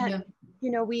 I can't, Yeah.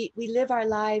 you know, we live our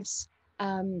lives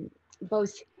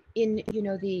both in, you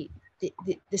know, the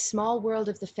small world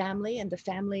of the family, and the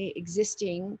family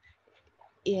existing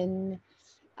in,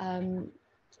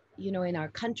 you know, in our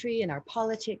country, in our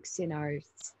politics, in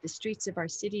the streets of our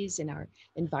cities, in our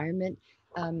environment.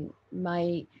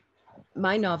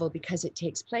 My novel, because it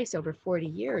takes place over 40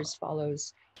 years,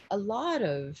 follows a lot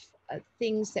of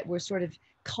things that were sort of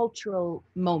cultural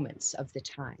moments of the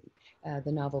time.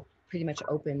 The novel pretty much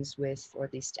opens with, or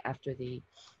at least after the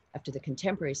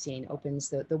contemporary scene opens,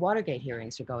 the Watergate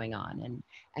hearings are going on,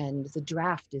 and the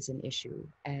draft is an issue.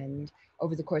 And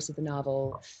over the course of the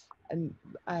novel,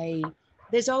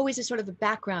 there's always a sort of a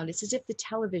background. It's as if the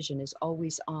television is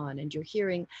always on, and you're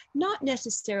hearing not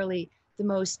necessarily the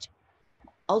most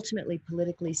ultimately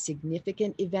politically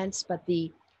significant events, but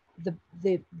the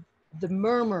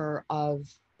murmur of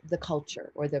the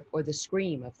culture, or the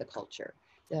scream of the culture.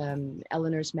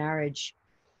 Eleanor's marriage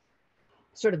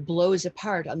sort of blows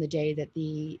apart on the day that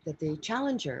the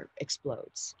Challenger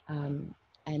explodes,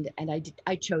 and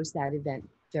I chose that event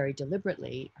very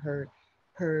deliberately.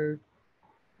 Her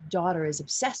daughter is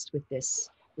obsessed with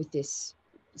this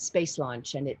space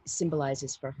launch, and it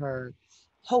symbolizes for her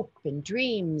hope and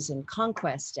dreams and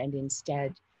conquest, and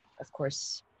instead, of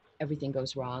course, everything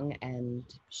goes wrong, and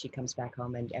she comes back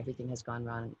home and everything has gone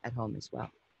wrong at home as well.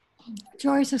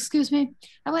 Joyce, excuse me.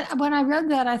 When I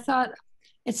read that, I thought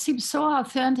it seemed so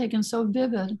authentic and so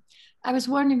vivid. I was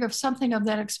wondering if something of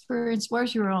that experience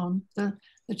was your own, the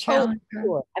Challenger. Oh,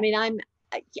 sure. I mean,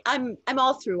 I'm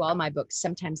all through all my books,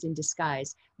 sometimes in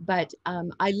disguise, but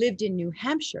I lived in New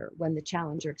Hampshire when the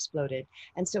Challenger exploded.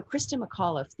 And so Krista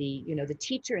McAuliffe, the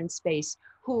teacher in space,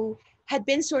 who had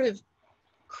been sort of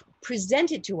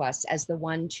presented to us as the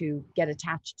one to get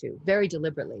attached to very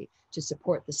deliberately to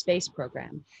support the space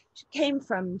program, she came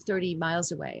from 30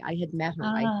 miles away. I had met her,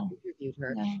 I interviewed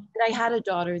her, yeah. and I had a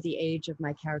daughter the age of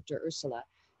my character Ursula,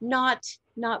 not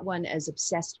one as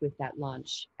obsessed with that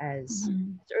launch as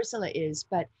Ursula is,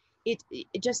 but it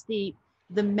just the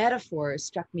metaphor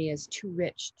struck me as too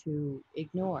rich to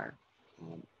ignore.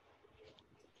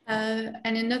 And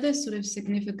another sort of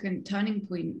significant turning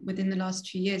point within the last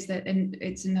 2 years, and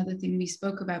it's another thing we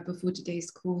spoke about before today's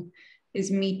call,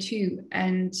 is Me Too.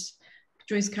 And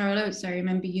Joyce Carol Oates, I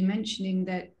remember you mentioning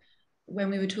that when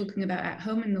we were talking about At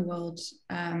Home in the World,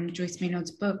 Joyce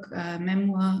Maynard's book,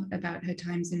 memoir about her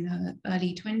times in her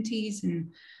early 20s,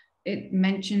 and it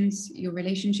mentions your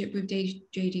relationship with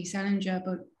J.D. Salinger,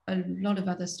 but a lot of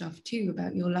other stuff too,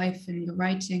 about your life and your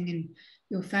writing and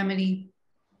your family.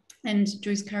 And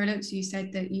Joyce Carol Oates, you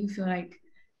said that you feel like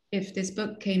if this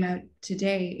book came out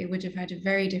today, it would have had a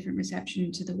very different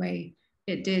reception to the way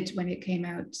it did when it came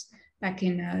out back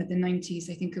in the 90s.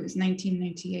 I think it was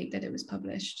 1998 that it was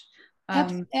published.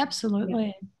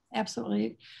 Absolutely.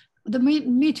 Absolutely. The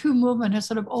Me Too movement has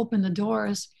sort of opened the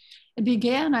doors. It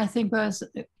began, I think, as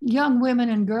young women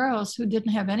and girls who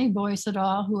didn't have any voice at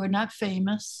all, who were not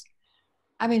famous.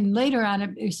 I mean, later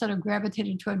on, it sort of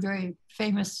gravitated toward very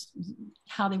famous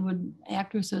Hollywood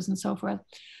actresses and so forth.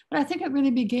 But I think it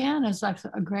really began as like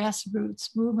a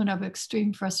grassroots movement of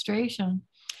extreme frustration.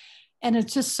 And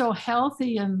it's just so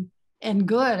healthy and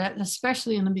good,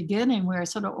 especially in the beginning, where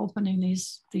it's sort of opening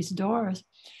these doors.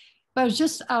 But it's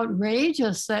just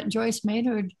outrageous that Joyce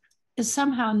Maynard is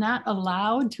somehow not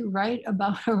allowed to write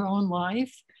about her own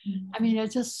life. I mean,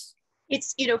 it's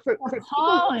for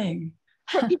appalling.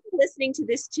 For people listening to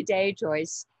this today,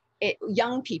 Joyce,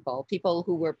 young people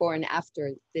who were born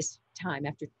after this time,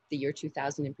 after the year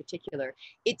 2000 in particular,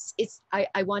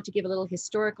 I want to give a little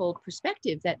historical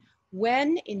perspective that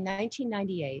when in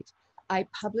 1998, I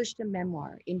published a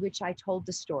memoir in which I told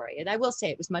the story, and I will say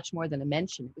it was much more than a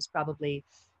mention. It was probably,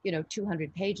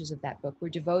 200 pages of that book were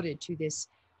devoted to this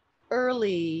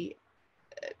early,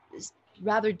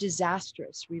 rather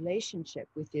disastrous relationship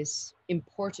with this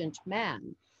important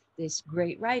man, this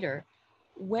great writer.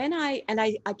 When I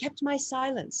kept my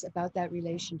silence about that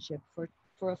relationship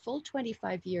for a full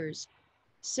 25 years,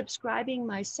 subscribing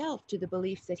myself to the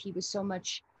belief that he was so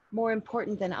much more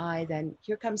important than I, then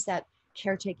here comes that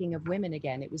caretaking of women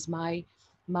again. It was my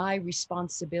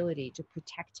responsibility to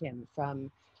protect him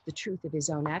from the truth of his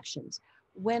own actions.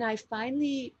 When I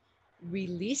finally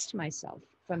released myself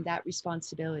from that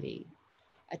responsibility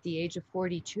at the age of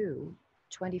 42,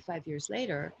 25 years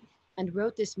later, and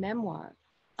wrote this memoir,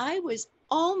 I was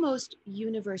almost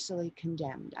universally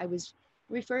condemned. I was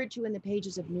referred to in the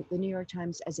pages of the New York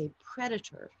Times as a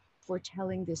predator for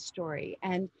telling this story.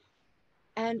 And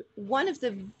one of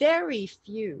the very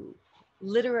few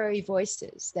literary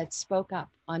voices that spoke up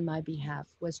on my behalf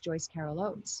was Joyce Carol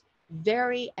Oates.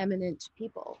 Very eminent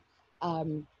people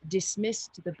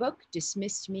dismissed the book,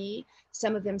 dismissed me,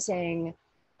 some of them saying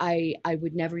I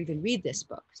would never even read this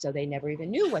book, so they never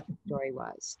even knew what the story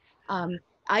was.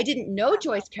 I didn't know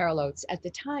Joyce Carol Oates at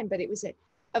the time, but it was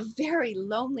a very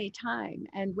lonely time.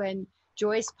 And when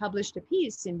Joyce published a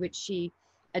piece in which she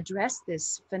addressed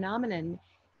this phenomenon,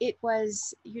 it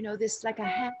was, you know, this like a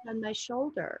hand on my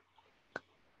shoulder.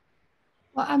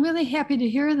 Well, I'm really happy to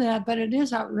hear that, but it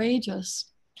is outrageous.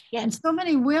 Yes. And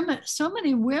so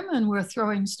many women were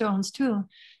throwing stones too.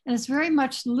 And it's very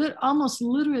much almost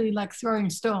literally like throwing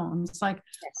stones. Like,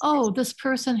 yes, oh, yes, this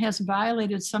person has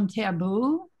violated some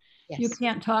taboo. Yes. You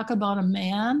can't talk about a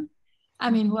man. I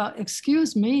mean, well,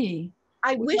 excuse me.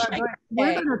 I wish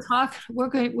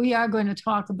we are going to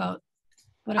talk about.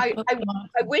 But I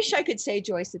wish I could say,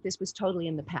 Joyce, that this was totally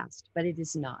in the past, but it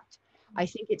is not. I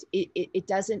think it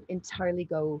doesn't entirely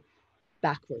go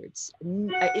backwards.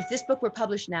 If this book were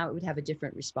published now, it would have a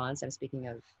different response. I'm speaking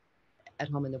of at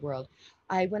home in the world.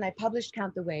 When I published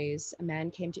Count the Ways, a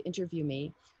man came to interview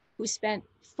me who spent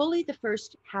fully the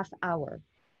first half hour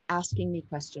asking me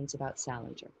questions about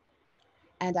Salinger.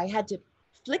 And I had to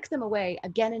flick them away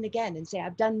again and again and say,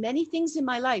 I've done many things in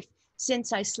my life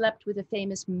since I slept with a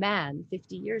famous man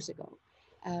 50 years ago.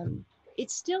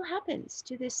 It still happens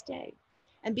to this day.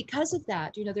 And because of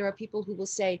that, you know, there are people who will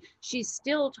say, she's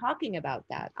still talking about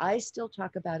that. I still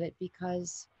talk about it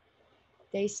because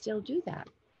they still do that.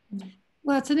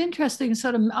 Well, it's an interesting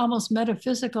sort of almost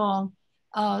metaphysical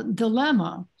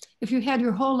dilemma. If you had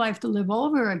your whole life to live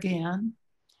over again,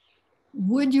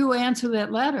 would you answer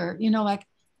that letter? You know, like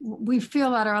we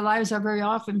feel that our lives are very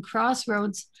often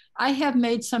crossroads. I have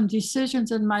made some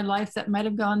decisions in my life that might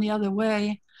have gone the other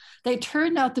way. They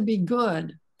turned out to be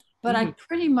good. But I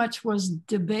pretty much was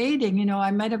debating, you know, I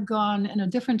might have gone in a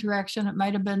different direction. It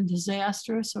might have been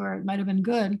disastrous or it might have been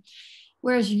good.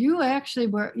 Whereas you actually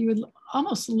were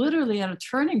almost literally at a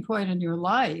turning point in your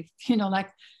life, you know, like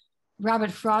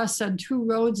Robert Frost said, two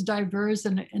roads diverged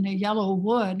in a yellow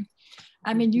wood.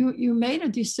 I mean, you made a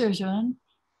decision.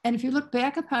 And if you look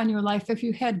back upon your life, if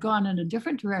you had gone in a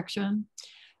different direction,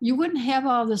 you wouldn't have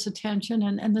all this attention.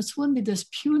 And this wouldn't be this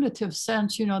punitive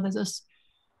sense, you know, that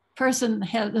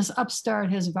this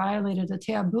upstart has violated a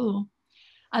taboo.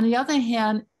 On the other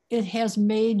hand, it has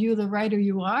made you the writer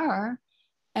you are,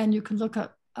 and you can look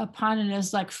upon it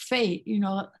as like fate. You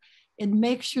know, it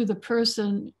makes you the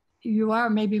person you are,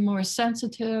 maybe more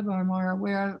sensitive or more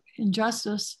aware of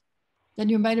injustice than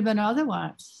you might have been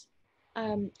otherwise.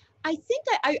 I think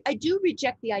I do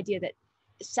reject the idea that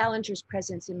Salinger's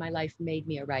presence in my life made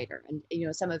me a writer. And, you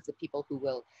know, some of the people who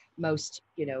will most,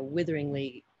 you know,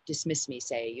 witheringly dismiss me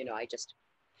say, you know, I just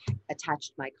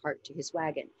attached my cart to his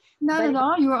wagon. Not at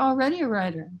all. You were already a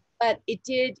writer. But it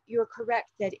did, you're correct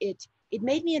that it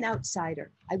made me an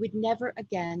outsider. I would never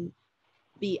again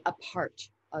be a part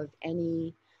of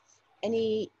any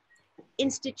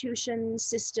institution,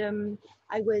 system.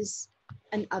 I was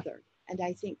an other. And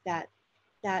I think that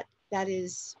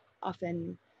is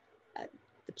often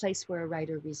the place where a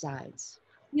writer resides.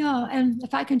 Yeah, and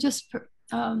if I can just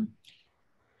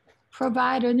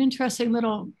provide an interesting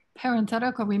little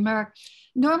parenthetical remark.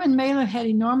 Norman Mailer had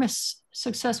enormous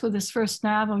success with his first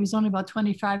novel. He's only about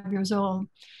 25 years old.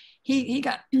 He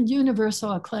got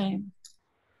universal acclaim.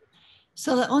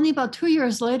 So that only about 2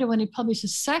 years later, when he published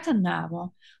his second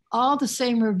novel, all the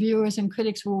same reviewers and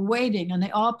critics were waiting and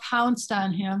they all pounced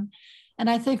on him. And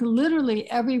I think literally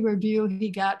every review he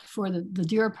got for the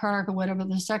Deer Park or whatever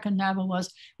the second novel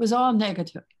was all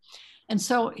negative. And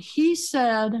so he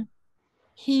said,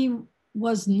 he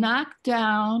was knocked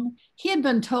down. He had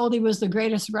been told he was the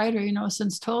greatest writer, you know,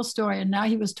 since Tolstoy, and now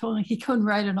he was told he couldn't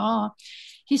write at all.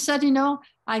 He said, you know,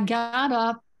 I got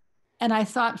up and I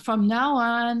thought from now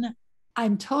on,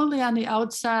 I'm totally on the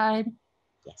outside.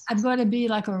 Yes. I'm going to be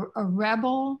like a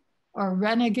rebel or a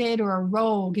renegade or a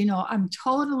rogue. You know, I've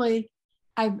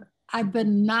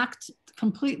been knocked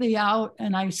completely out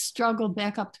and I struggled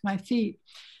back up to my feet.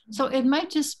 So it might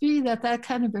just be that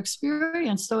kind of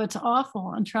experience, though it's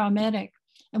awful and traumatic,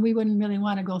 and we wouldn't really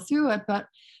want to go through it, but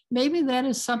maybe that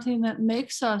is something that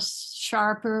makes us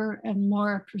sharper and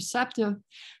more perceptive,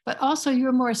 but also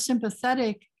you're more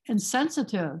sympathetic and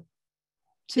sensitive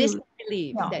to. This I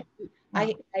believe that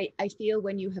I feel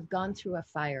when you have gone through a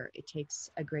fire, it takes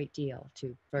a great deal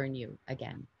to burn you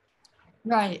again.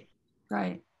 Right,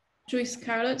 right. Joyce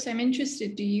Carol Oates, I'm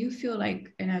interested, do you feel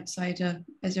like an outsider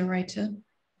as a writer?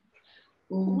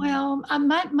 Well,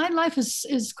 my life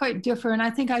is quite different. I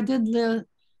think I did lead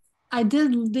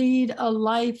a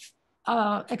life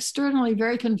externally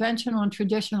very conventional and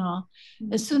traditional.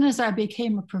 As soon as I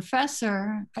became a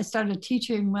professor, I started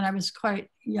teaching when I was quite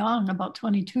young, about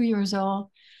 22 years old.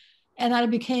 And I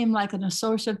became like an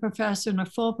associate professor and a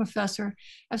full professor.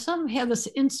 I sort of had this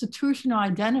institutional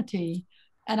identity.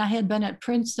 And I had been at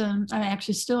Princeton, I'm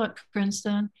actually still at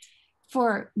Princeton,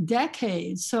 for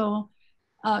decades. So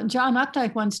John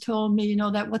Updike once told me,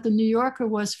 that what the New Yorker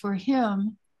was for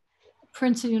him,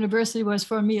 Princeton University was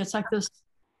for me. It's like this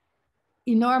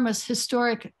enormous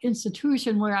historic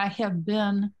institution where I have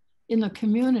been in the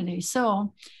community.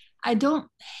 So I don't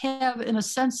have, in a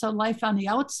sense, a life on the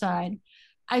outside.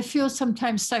 I feel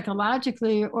sometimes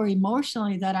psychologically or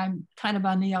emotionally that I'm kind of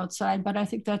on the outside, but I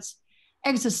think that's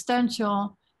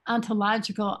existential,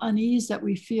 ontological unease that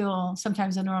we feel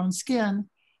sometimes in our own skin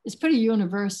is pretty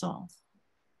universal.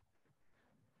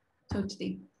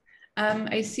 Totally.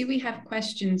 I see we have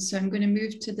questions, so I'm going to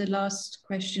move to the last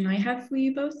question I have for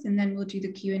you both, and then we'll do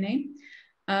the Q&A.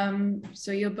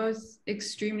 So you're both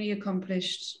extremely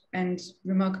accomplished and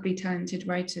remarkably talented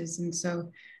writers, and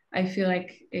so I feel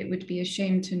like it would be a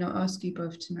shame to not ask you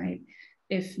both tonight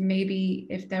if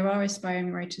there are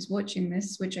aspiring writers watching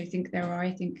this, which I think there are.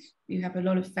 I think you have a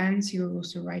lot of fans who are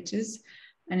also writers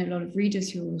and a lot of readers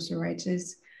who are also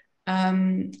writers.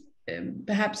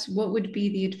 Perhaps what would be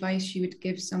the advice you would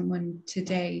give someone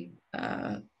today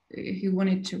who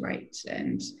wanted to write,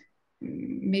 and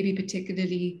maybe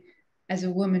particularly as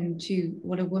a woman too,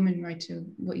 what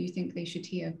you think they should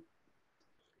hear?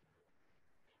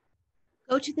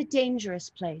 Go to the dangerous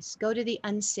place, go to the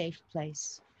unsafe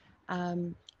place.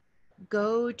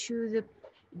 Go to the,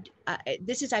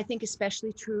 this is, I think,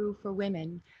 especially true for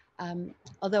women.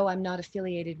 Although I'm not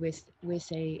affiliated with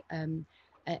an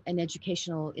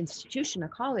educational institution, a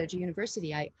college, a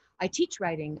university, I teach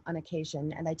writing on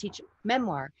occasion, and I teach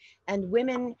memoir. And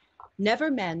women, never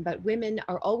men, but women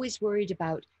are always worried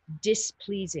about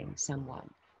displeasing someone,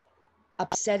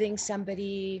 upsetting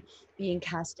somebody, being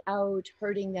cast out,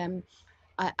 hurting them.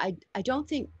 I don't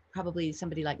think probably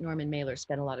somebody like Norman Mailer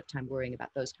spent a lot of time worrying about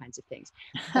those kinds of things.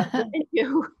 But women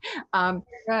do.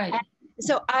 Right.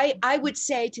 So I would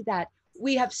say to that,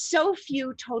 we have so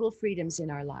few total freedoms in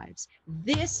our lives.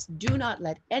 Do not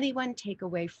let anyone take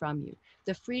away from you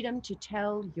the freedom to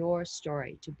tell your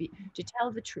story, to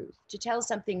tell the truth, to tell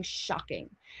something shocking.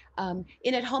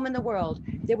 In At Home in the World,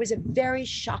 there was a very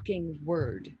shocking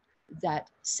word that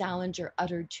Salinger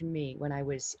uttered to me when I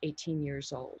was 18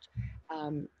 years old,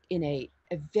 in a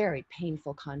very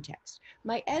painful context.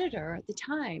 My editor at the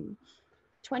time,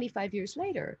 25 years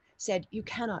later, said, "You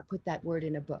cannot put that word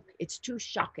in a book. It's too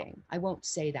shocking. I won't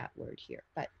say that word here,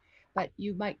 but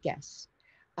you might guess."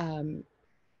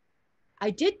 I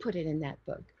did put it in that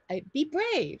book. Be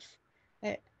brave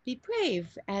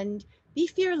and be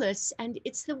fearless. And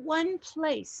it's the one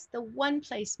place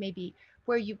maybe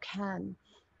where you can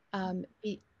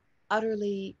be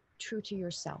utterly true to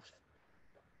yourself.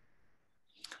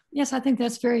 Yes, I think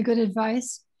that's very good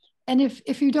advice. And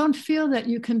if you don't feel that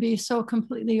you can be so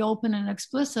completely open and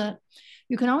explicit,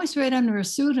 you can always write under a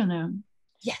pseudonym.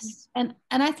 Yes. And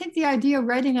I think the idea of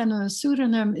writing under a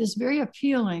pseudonym is very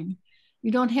appealing.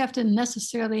 You don't have to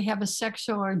necessarily have a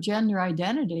sexual or gender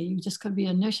identity. You just could be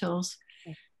initials.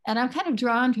 And I'm kind of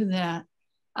drawn to that.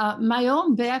 My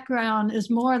own background is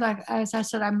more like, as I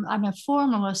said, I'm a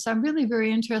formalist. I'm really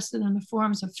very interested in the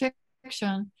forms of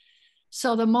fiction.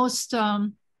 So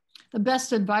the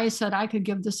best advice that I could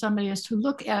give to somebody is to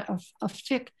look at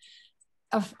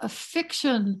a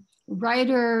fiction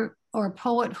writer or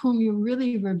poet whom you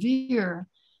really revere.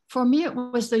 For me, it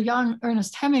was the young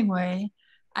Ernest Hemingway.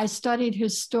 I studied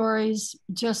his stories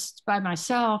just by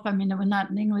myself. I mean, it was not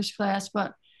an English class,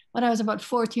 but when I was about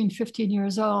 14, 15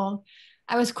 years old,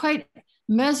 I was quite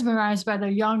mesmerized by the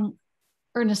young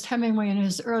Ernest Hemingway and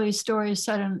his early stories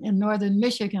set in northern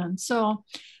Michigan. So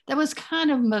that was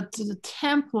kind of the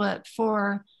template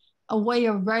for a way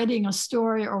of writing a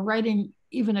story or writing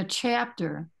even a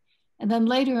chapter. And then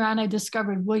later on, I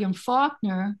discovered William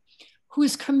Faulkner,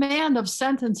 whose command of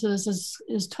sentences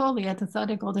is totally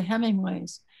antithetical to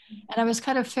Hemingway's. And I was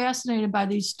kind of fascinated by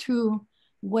these two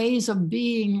ways of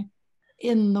being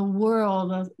in the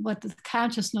world, of what the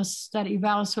consciousness that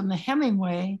evolves from the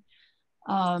Hemingway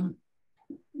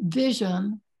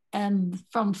vision and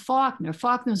from Faulkner.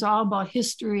 Faulkner's all about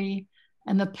history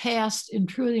and the past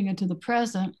intruding into the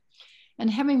present. And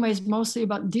Hemingway's mostly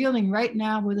about dealing right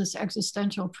now with this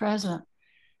existential present.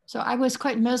 So I was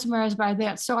quite mesmerized by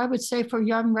that. So I would say for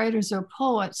young writers or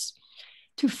poets,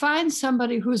 to find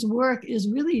somebody whose work is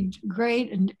really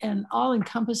great and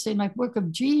all-encompassing, like work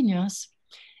of genius,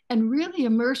 and really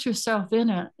immerse yourself in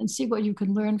it and see what you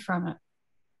can learn from it.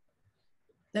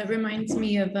 That reminds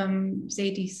me of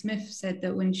Zadie Smith said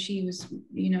that when she was,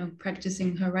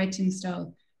 practicing her writing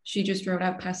style, she just wrote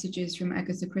out passages from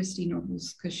Agatha Christie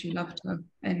novels because she loved her.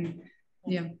 And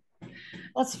yeah.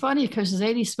 That's funny because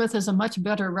Zadie Smith is a much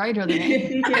better writer than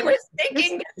me. I was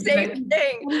thinking the same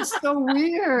thing. It's so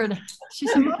weird.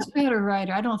 She's a much better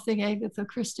writer. I don't think Agatha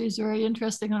Christie is very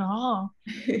interesting at all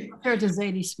compared to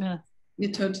Zadie Smith.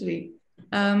 Yeah, totally.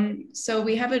 So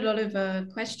we have a lot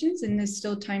of questions, and there's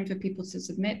still time for people to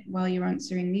submit while you're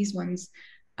answering these ones.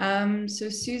 So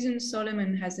Susan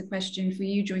Solomon has a question for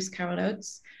you, Joyce Carol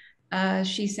Oates.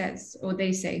 She says, or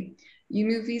they say, you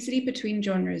move easily between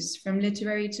genres, from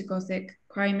literary to gothic,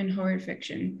 crime and horror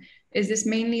fiction. Is this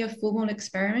mainly a formal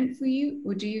experiment for you,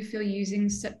 or do you feel using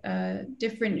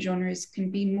different genres can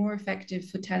be more effective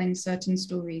for telling certain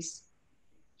stories?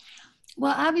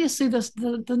 Well, obviously,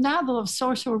 the novel of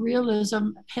social realism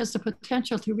has the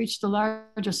potential to reach the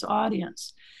largest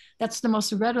audience. That's the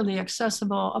most readily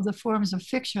accessible of the forms of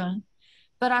fiction.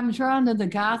 But I'm drawn to the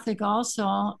Gothic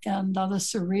also and the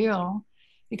surreal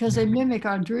because they mimic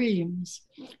our dreams.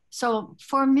 So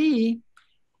for me,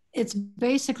 it's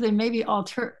basically maybe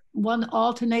one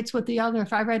alternates with the other.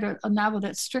 If I write a novel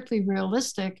that's strictly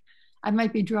realistic, I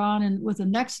might be drawn in with the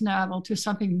next novel to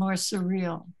something more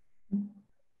surreal.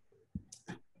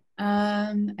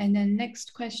 And then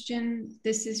next question,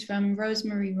 this is from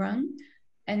Rosemary Rung,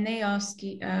 and they ask,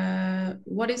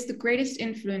 what is the greatest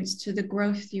influence to the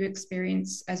growth you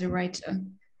experience as a writer?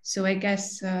 So I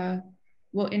guess,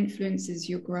 what influences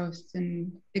your growth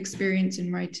and experience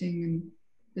in writing? And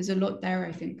there's a lot there,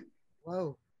 I think.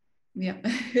 Whoa. Yeah.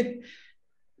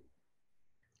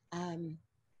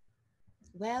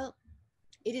 Well,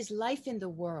 it is life in the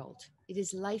world. It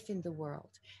is life in the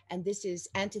world. And this is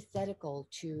antithetical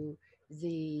to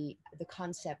the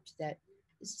concept that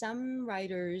some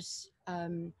writers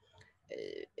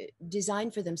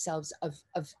design for themselves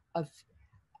of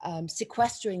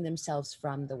sequestering themselves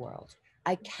from the world.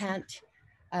 I can't,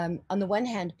 on the one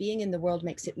hand, being in the world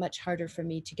makes it much harder for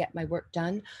me to get my work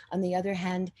done. On the other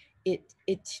hand, it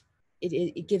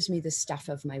gives me the stuff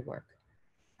of my work.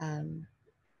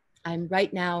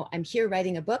 I'm here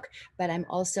writing a book, but I'm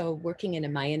also working in a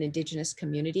Mayan indigenous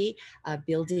community,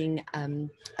 building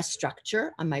a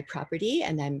structure on my property,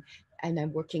 and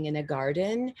I'm working in a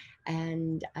garden,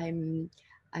 and I'm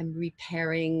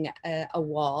repairing a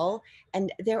wall,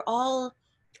 and they're all.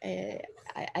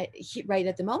 Right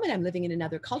at the moment, I'm living in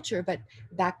another culture, but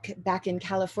back in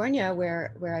California,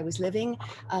 where I was living,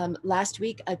 last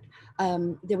week,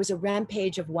 there was a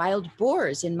rampage of wild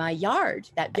boars in my yard.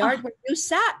 That yard where you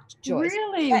sat, Joyce.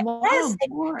 Really? Yes,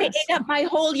 they ate up my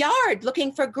whole yard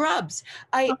looking for grubs.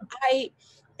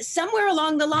 Somewhere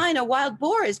along the line, a wild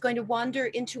boar is going to wander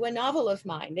into a novel of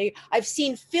mine. I've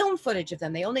seen film footage of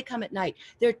them. They only come at night.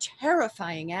 They're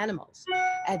terrifying animals,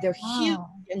 and they're huge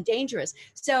and dangerous.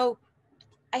 So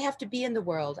I have to be in the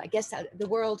world. I guess the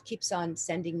world keeps on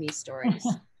sending me stories.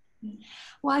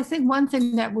 Well, I think one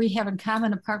thing that we have in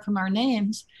common, apart from our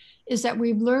names, is that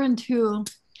we've learned to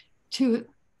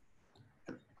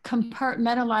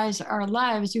compartmentalize our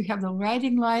lives. You have the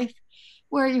writing life,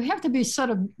 where you have to be sort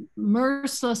of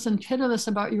merciless and pitiless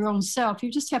about your own self.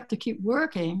 You just have to keep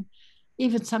working,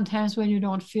 even sometimes when you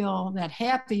don't feel that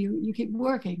happy, you keep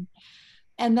working.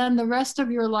 And then the rest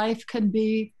of your life can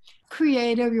be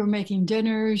creative. You're making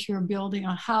dinners, you're building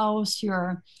a house,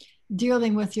 you're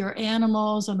dealing with your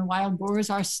animals, and the wild boars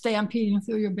are stampeding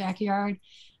through your backyard,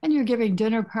 and you're giving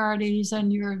dinner parties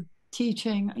and you're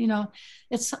teaching.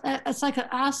 It's like an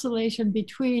oscillation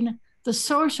between the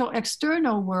social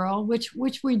external world,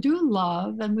 which we do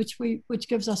love and which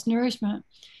gives us nourishment,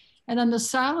 and then the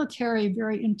solitary,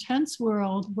 very intense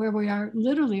world where we are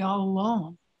literally all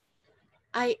alone.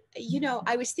 I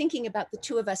was thinking about the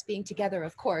two of us being together,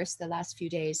 of course, the last few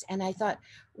days. And I thought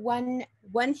one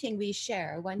thing we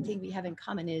share, one thing we have in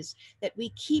common is that we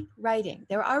keep writing.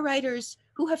 There are writers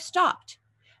who have stopped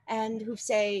and who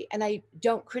say, and I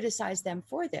don't criticize them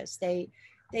for this.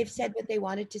 They've said what they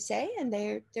wanted to say and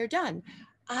they're done.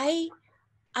 I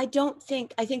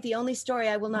think the only story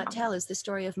I will not tell is the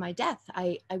story of my death.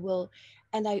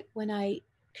 When I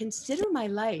consider my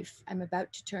life, I'm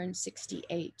about to turn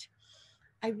 68.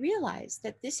 I realize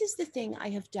that this is the thing I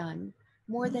have done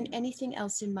more than anything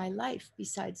else in my life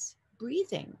besides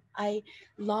breathing.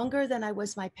 Longer than I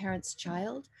was my parents'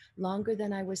 child, longer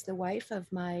than I was the wife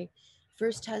of my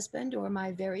first husband or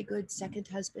my very good second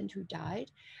husband who died,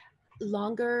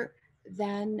 longer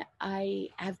than I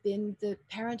have been the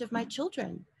parent of my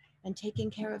children and taking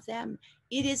care of them.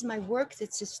 It is my work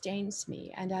that sustains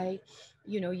me. And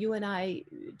you and I,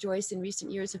 Joyce, in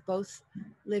recent years have both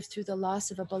lived through the loss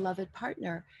of a beloved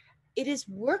partner. it is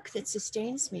work that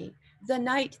sustains me. The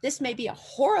night, this may be a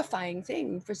horrifying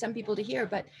thing for some people to hear,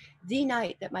 but the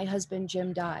night that my husband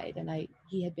Jim died, and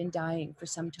he had been dying for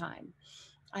some time,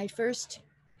 I first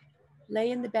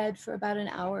lay in the bed for about an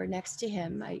hour next to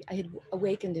him. I had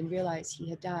awakened and realized he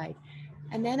had died.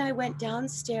 And then I went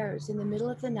downstairs in the middle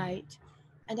of the night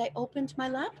and I opened my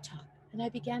laptop and I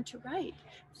began to write.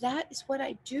 That is what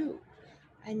I do.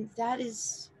 And that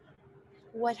is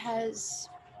what has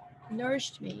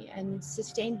nourished me and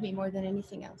sustained me more than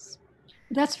anything else.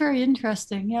 That's very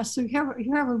interesting. Yes, so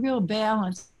you have a real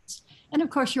balance. And of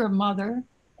course you're a mother,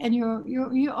 and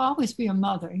you always be a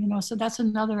mother, you know, so that's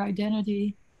another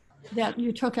identity that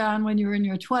you took on when you were in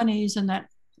your 20s, and that,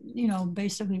 you know,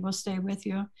 basically will stay with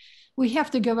you. We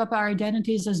have to give up our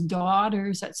identities as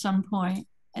daughters at some point,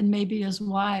 and maybe as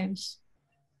wives.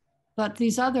 But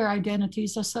these other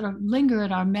identities are sort of linger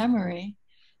in our memory.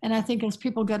 And I think as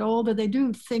people get older, they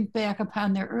do think back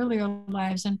upon their earlier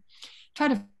lives and try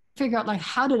to figure out, like,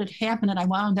 how did it happen that I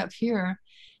wound up here?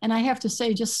 And I have to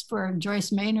say, just for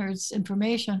Joyce Maynard's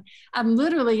information, I'm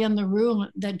literally in the room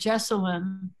that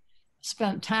Jessalyn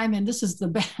spent time in. This is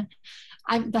the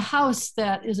house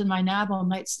that is in my novel,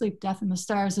 Night, Sleep, Death, and the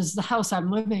Stars, is the house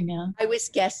I'm living in. I was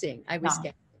guessing.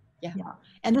 Yeah.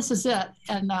 And this is it.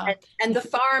 And the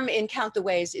farm in Count the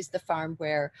Ways is the farm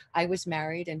where I was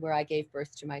married and where I gave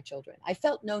birth to my children. I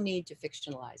felt no need to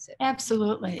fictionalize it.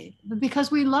 Absolutely. Because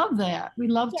we love that. We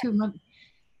love to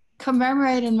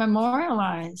commemorate and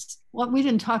memorialize. Well, we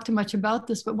didn't talk too much about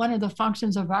this, but one of the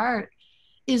functions of art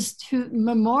is to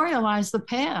memorialize the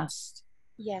past.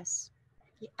 Yes,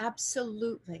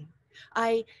 absolutely.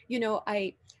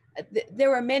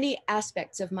 There are many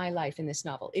aspects of my life in this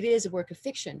novel. It is a work of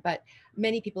fiction, but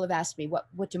many people have asked me,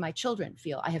 what do my children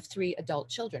feel? I have 3 adult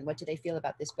children. What do they feel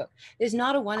about this book? There's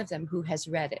not a one of them who has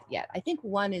read it yet. I think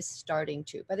one is starting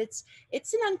to, but it's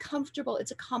an uncomfortable,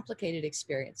 it's a complicated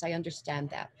experience. I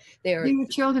understand that. Do your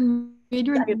children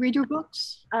read your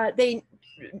books?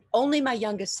 Only my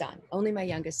youngest son.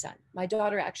 My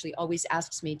daughter actually always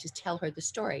asks me to tell her the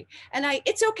story. And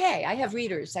it's okay. I have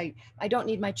readers. I don't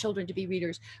need my children to be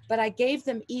readers, but I gave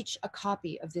them each a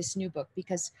copy of this new book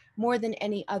because more than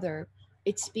any other,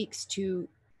 it speaks to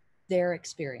their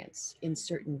experience in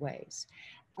certain ways.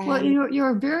 And well,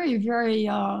 you're very, very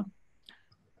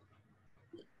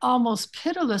almost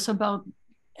pitiless about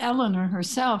Eleanor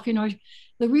herself. You know,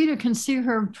 the reader can see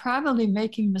her probably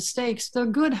making mistakes. They're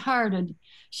good-hearted.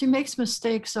 She makes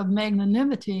mistakes of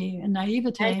magnanimity and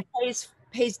naivete. And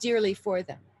pays dearly for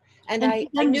them. And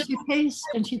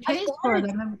she pays for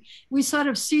them. And we sort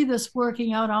of see this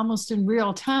working out almost in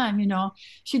real time. You know,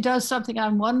 she does something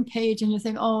on one page and you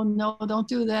think, oh no, don't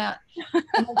do that.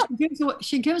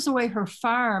 she gives away her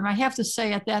farm. I have to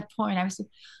say, at that point, I said,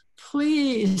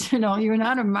 please, you know, you're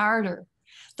not a martyr.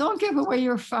 Don't give away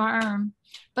your farm.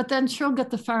 But then she'll get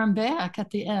the farm back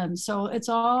at the end. So it's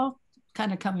all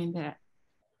kind of coming back.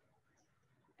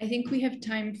 I think we have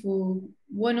time for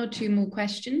 1 or 2 more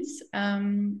questions.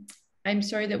 I'm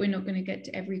sorry that we're not going to get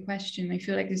to every question. I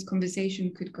feel like this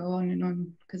conversation could go on and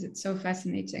on because it's so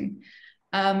fascinating.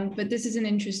 But this is an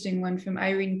interesting one from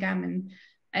Irene Gammon.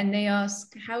 And they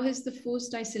ask, how has the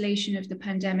forced isolation of the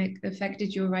pandemic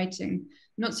affected your writing?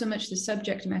 Not so much the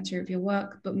subject matter of your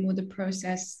work, but more the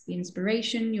process, the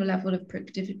inspiration, your level of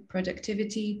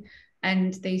productivity.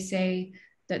 And they say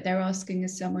that they're asking,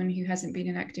 as someone who hasn't been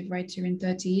an active writer in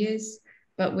 30 years,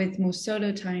 but with more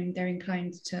solo time, they're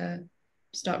inclined to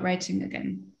start writing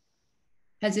again.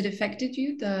 Has it affected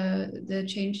you, the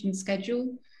change in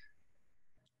schedule?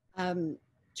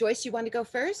 Joyce, you want to go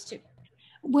first?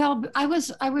 Well, I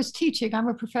was teaching. I'm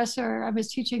a professor. I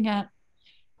was teaching at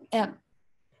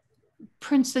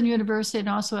Princeton University and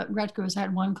also at Rutgers. I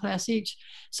had 1 class each.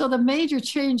 So the major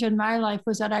change in my life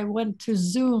was that I went to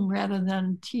Zoom rather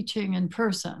than teaching in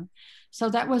person. So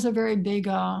that was a very big,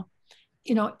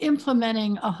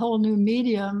 implementing a whole new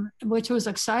medium, which was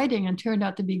exciting and turned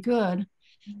out to be good.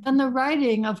 And the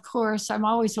writing, of course, I'm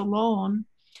always alone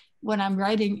when I'm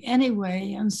writing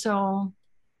anyway. And so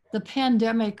the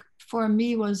pandemic for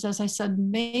me was, as I said,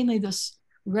 mainly this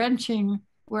wrenching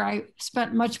where I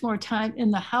spent much more time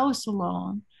in the house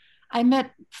alone. I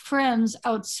met friends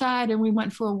outside and we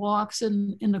went for walks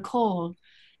in the cold,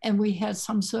 and we had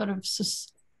some sort of,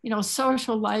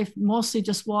 social life, mostly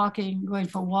just walking, going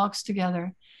for walks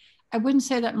together. I wouldn't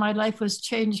say that my life was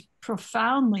changed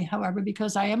profoundly, however,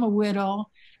 because I am a widow.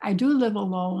 I do live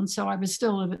alone, so I was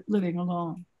still living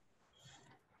alone.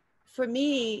 For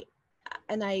me,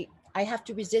 and I have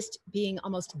to resist being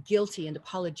almost guilty and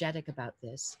apologetic about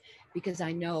this because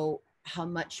I know how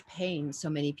much pain so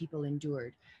many people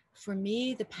endured for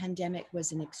me, the pandemic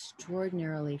was an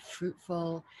extraordinarily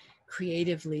fruitful,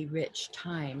 creatively rich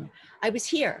time. I was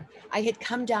here. I had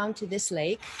come down to this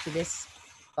lake, to this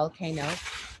volcano,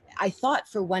 I thought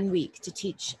for 1 week to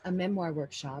teach a memoir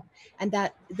workshop, and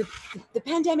that the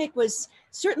pandemic was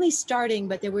certainly starting,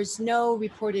 but there was no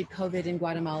reported COVID in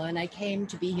Guatemala. And I came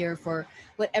to be here for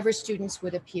whatever students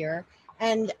would appear.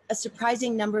 And a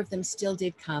surprising number of them still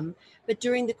did come. But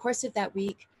during the course of that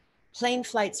week, plane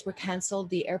flights were canceled.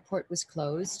 The airport was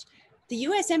closed. The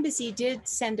US Embassy did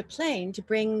send a plane to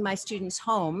bring my students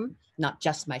home, not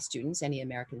just my students, any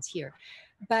Americans here.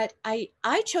 But I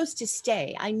chose to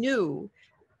stay. I knew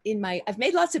I've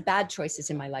made lots of bad choices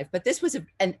in my life, but this was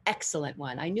an excellent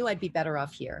one. I knew I'd be better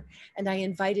off here. And I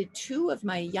invited 2 of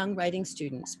my young writing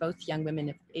students, both young women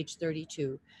of age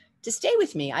 32, to stay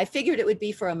with me. I figured it would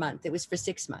be for a month. It was for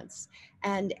 6 months.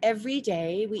 And every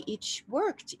day we each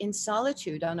worked in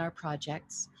solitude on our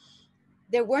projects.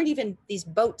 There weren't even these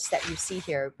boats that you see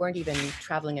here, weren't even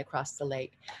traveling across the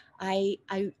lake. I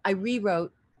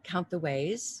rewrote Count the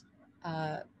Ways,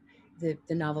 the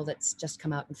novel that's just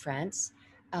come out in France.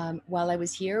 While I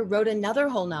was here, wrote another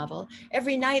whole novel.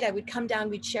 Every night I would come down,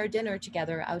 we'd share dinner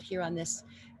together out here on this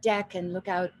deck and look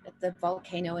out at the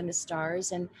volcano and the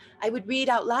stars. And I would read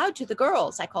out loud to the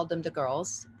girls. I called them the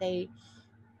girls. I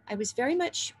was very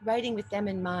much writing with them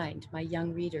in mind, my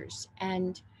young readers.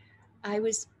 And I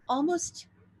was almost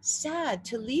sad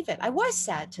to leave it. I was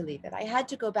sad to leave it. I had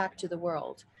to go back to the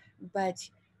world. But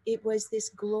it was this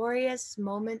glorious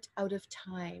moment out of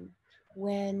time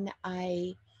when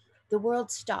the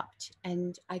world stopped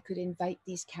and I could invite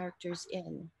these characters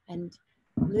in and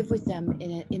live with them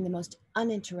in the most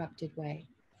uninterrupted way.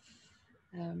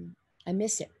 I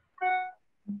miss it.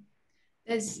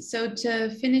 So to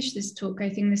finish this talk, I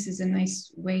think this is a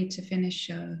nice way to finish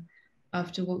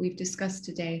after what we've discussed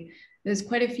today. There's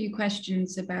quite a few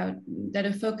questions that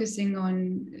are focusing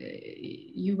on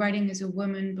you writing as a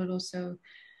woman, but also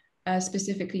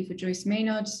specifically for Joyce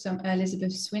Maynard,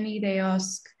 Elizabeth Swinney, they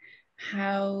ask,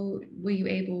 how were you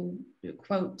able,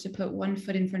 quote, to put one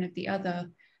foot in front of the other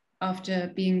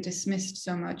after being dismissed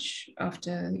so much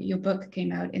after your book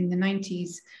came out in the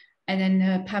 90s? And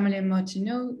then Pamela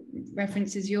Martineau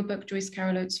references your book, Joyce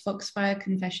Carol Oates' Foxfire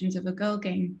Confessions of a Girl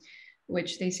Game,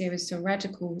 which they say was so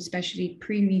radical, especially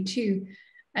pre-Me Too.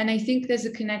 And I think there's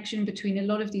a connection between a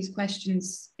lot of these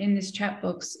questions in this chat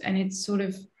box, and it's sort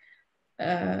of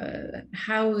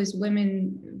how as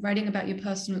women writing about your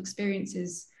personal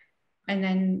experiences, and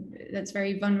then that's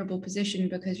very vulnerable position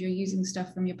because you're using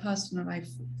stuff from your personal life,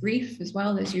 grief as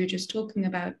well, as you were just talking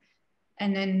about,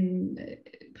 and then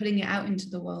putting it out into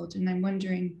the world. And I'm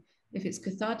wondering if it's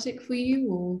cathartic for you,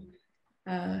 or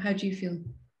how do you feel?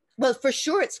 Well, for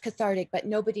sure it's cathartic, but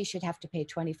nobody should have to pay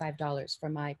 $25 for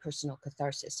my personal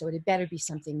catharsis. So it had better be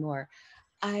something more.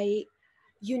 I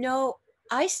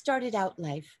started out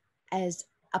life as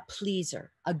a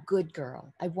pleaser, a good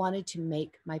girl. I wanted to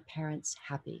make my parents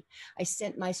happy. I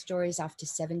sent my stories off to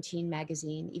 17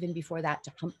 magazine, even before that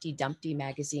to Humpty Dumpty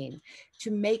magazine, to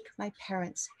make my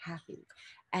parents happy.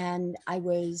 And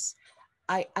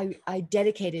I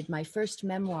dedicated my first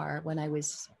memoir when I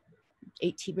was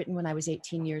 18, written when I was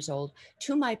 18 years old,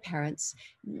 to my parents.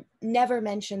 Never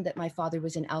mentioned that my father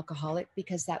was an alcoholic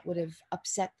because that would have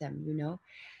upset them, you know.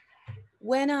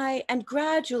 And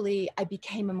gradually I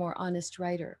became a more honest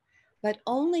writer, but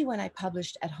only when I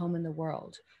published At Home in the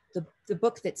World, the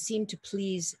book that seemed to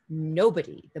please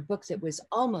nobody, the book that was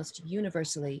almost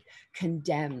universally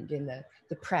condemned in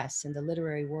the press and the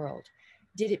literary world,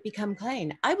 did it become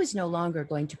plain I was no longer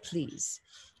going to please.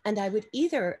 And I would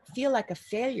either feel like a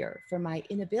failure for my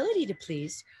inability to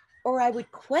please, or I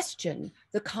would question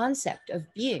the concept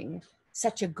of being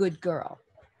such a good girl.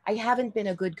 I haven't been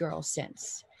a good girl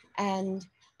since. And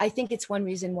I think it's one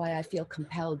reason why I feel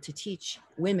compelled to teach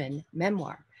women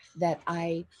memoir, that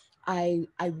I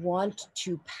want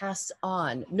to pass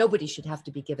on. Nobody should have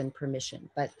to be given permission,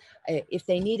 but if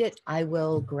they need it, I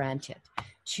will grant it,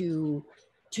 to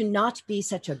not be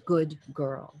such a good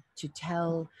girl, to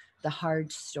tell the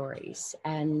hard stories.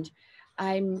 And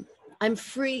I'm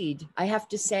freed, I have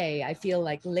to say. I feel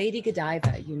like Lady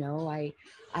Godiva, you know.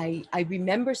 I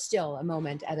remember still a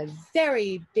moment at a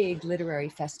very big literary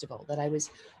festival that I was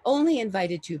only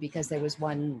invited to because there was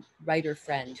one writer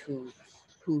friend who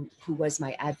was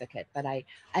my advocate. But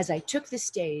as I took the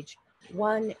stage,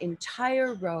 one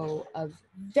entire row of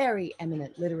very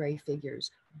eminent literary figures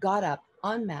got up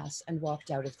en masse and walked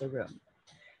out of the room.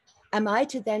 Am I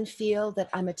to then feel that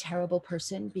I'm a terrible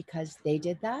person because they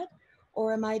did that?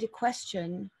 Or am I to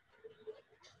question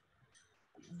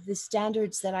the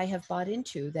standards that I have bought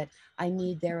into, that I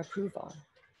need their approval?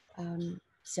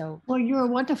 So, well, you're a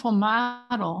wonderful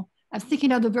model. I'm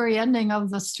thinking of the very ending of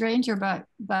The Stranger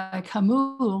by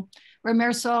Camus, where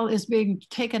Marisol is being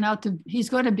taken out to, he's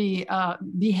going to be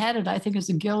beheaded, I think, as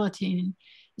a guillotine.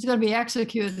 He's going to be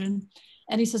executed.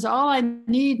 And he says, all I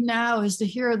need now is to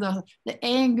hear the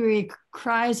angry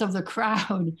cries of the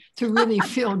crowd to really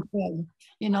feel good.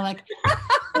 You know, like,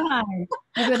 why?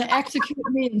 You're going to execute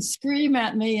me and scream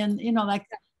at me. And, you know, like,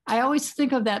 I always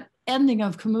think of that ending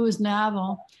of Camus'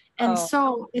 novel. And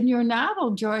so in your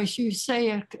novel, Joyce, you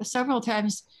say several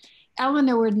times,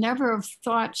 Eleanor would never have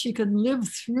thought she could live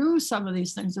through some of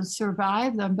these things and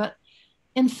survive them. But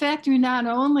in fact, you not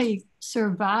only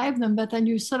survive them, but then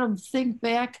you sort of think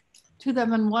back to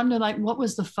them and wonder, like, what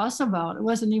was the fuss about? It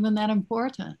wasn't even that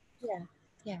important. yeah,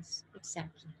 yes,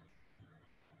 exactly.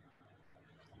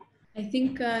 I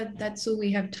think that's all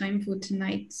we have time for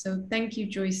tonight. So thank you,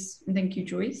 Joyce, and thank you,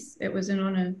 Joyce. It was an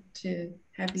honor to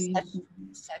have you.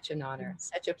 Such an honor,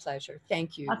 such a pleasure.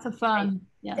 Thank you. Lots of fun.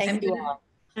 Yes. Thank you all.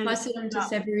 Pass it on to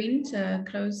Séverine to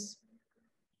close.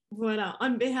 Voilà.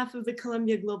 On behalf of the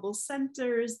Columbia Global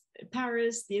Centers,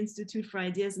 Paris, the Institute for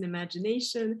Ideas and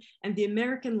Imagination, and the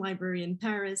American Library in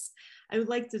Paris, I would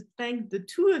like to thank the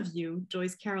two of you,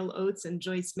 Joyce Carol Oates and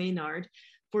Joyce Maynard,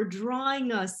 for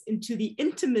drawing us into the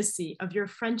intimacy of your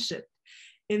friendship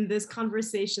in this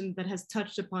conversation that has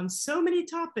touched upon so many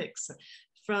topics,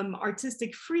 from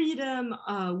artistic freedom,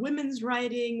 women's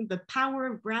writing, the power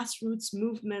of grassroots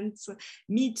movements,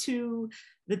 Me Too,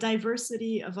 the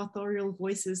diversity of authorial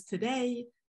voices today,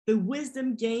 the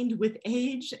wisdom gained with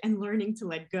age and learning to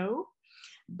let go.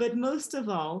 But most of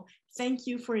all, thank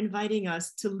you for inviting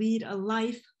us to lead a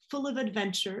life full of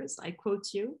adventures, I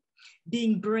quote you,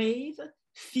 being brave,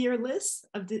 fearless,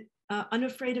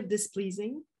 unafraid of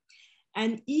displeasing.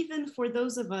 And even for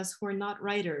those of us who are not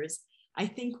writers, I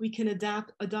think we can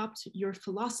adopt your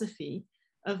philosophy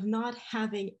of not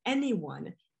having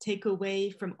anyone take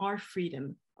away from our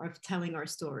freedom of telling our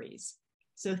stories.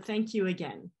 So thank you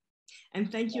again.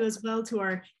 And thank you as well to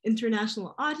our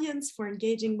international audience for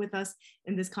engaging with us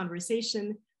in this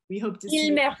conversation. We hope to see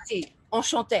you. Merci.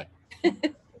 Enchanté.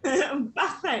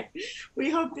 Parfait. We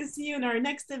hope to see you in our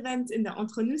next event in the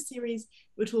Entre Nous series,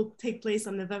 which will take place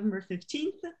on November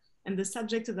 15th. And the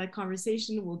subject of that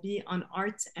conversation will be on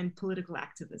art and political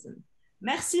activism.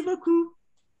 Merci beaucoup.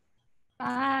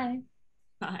 Bye.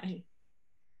 Bye.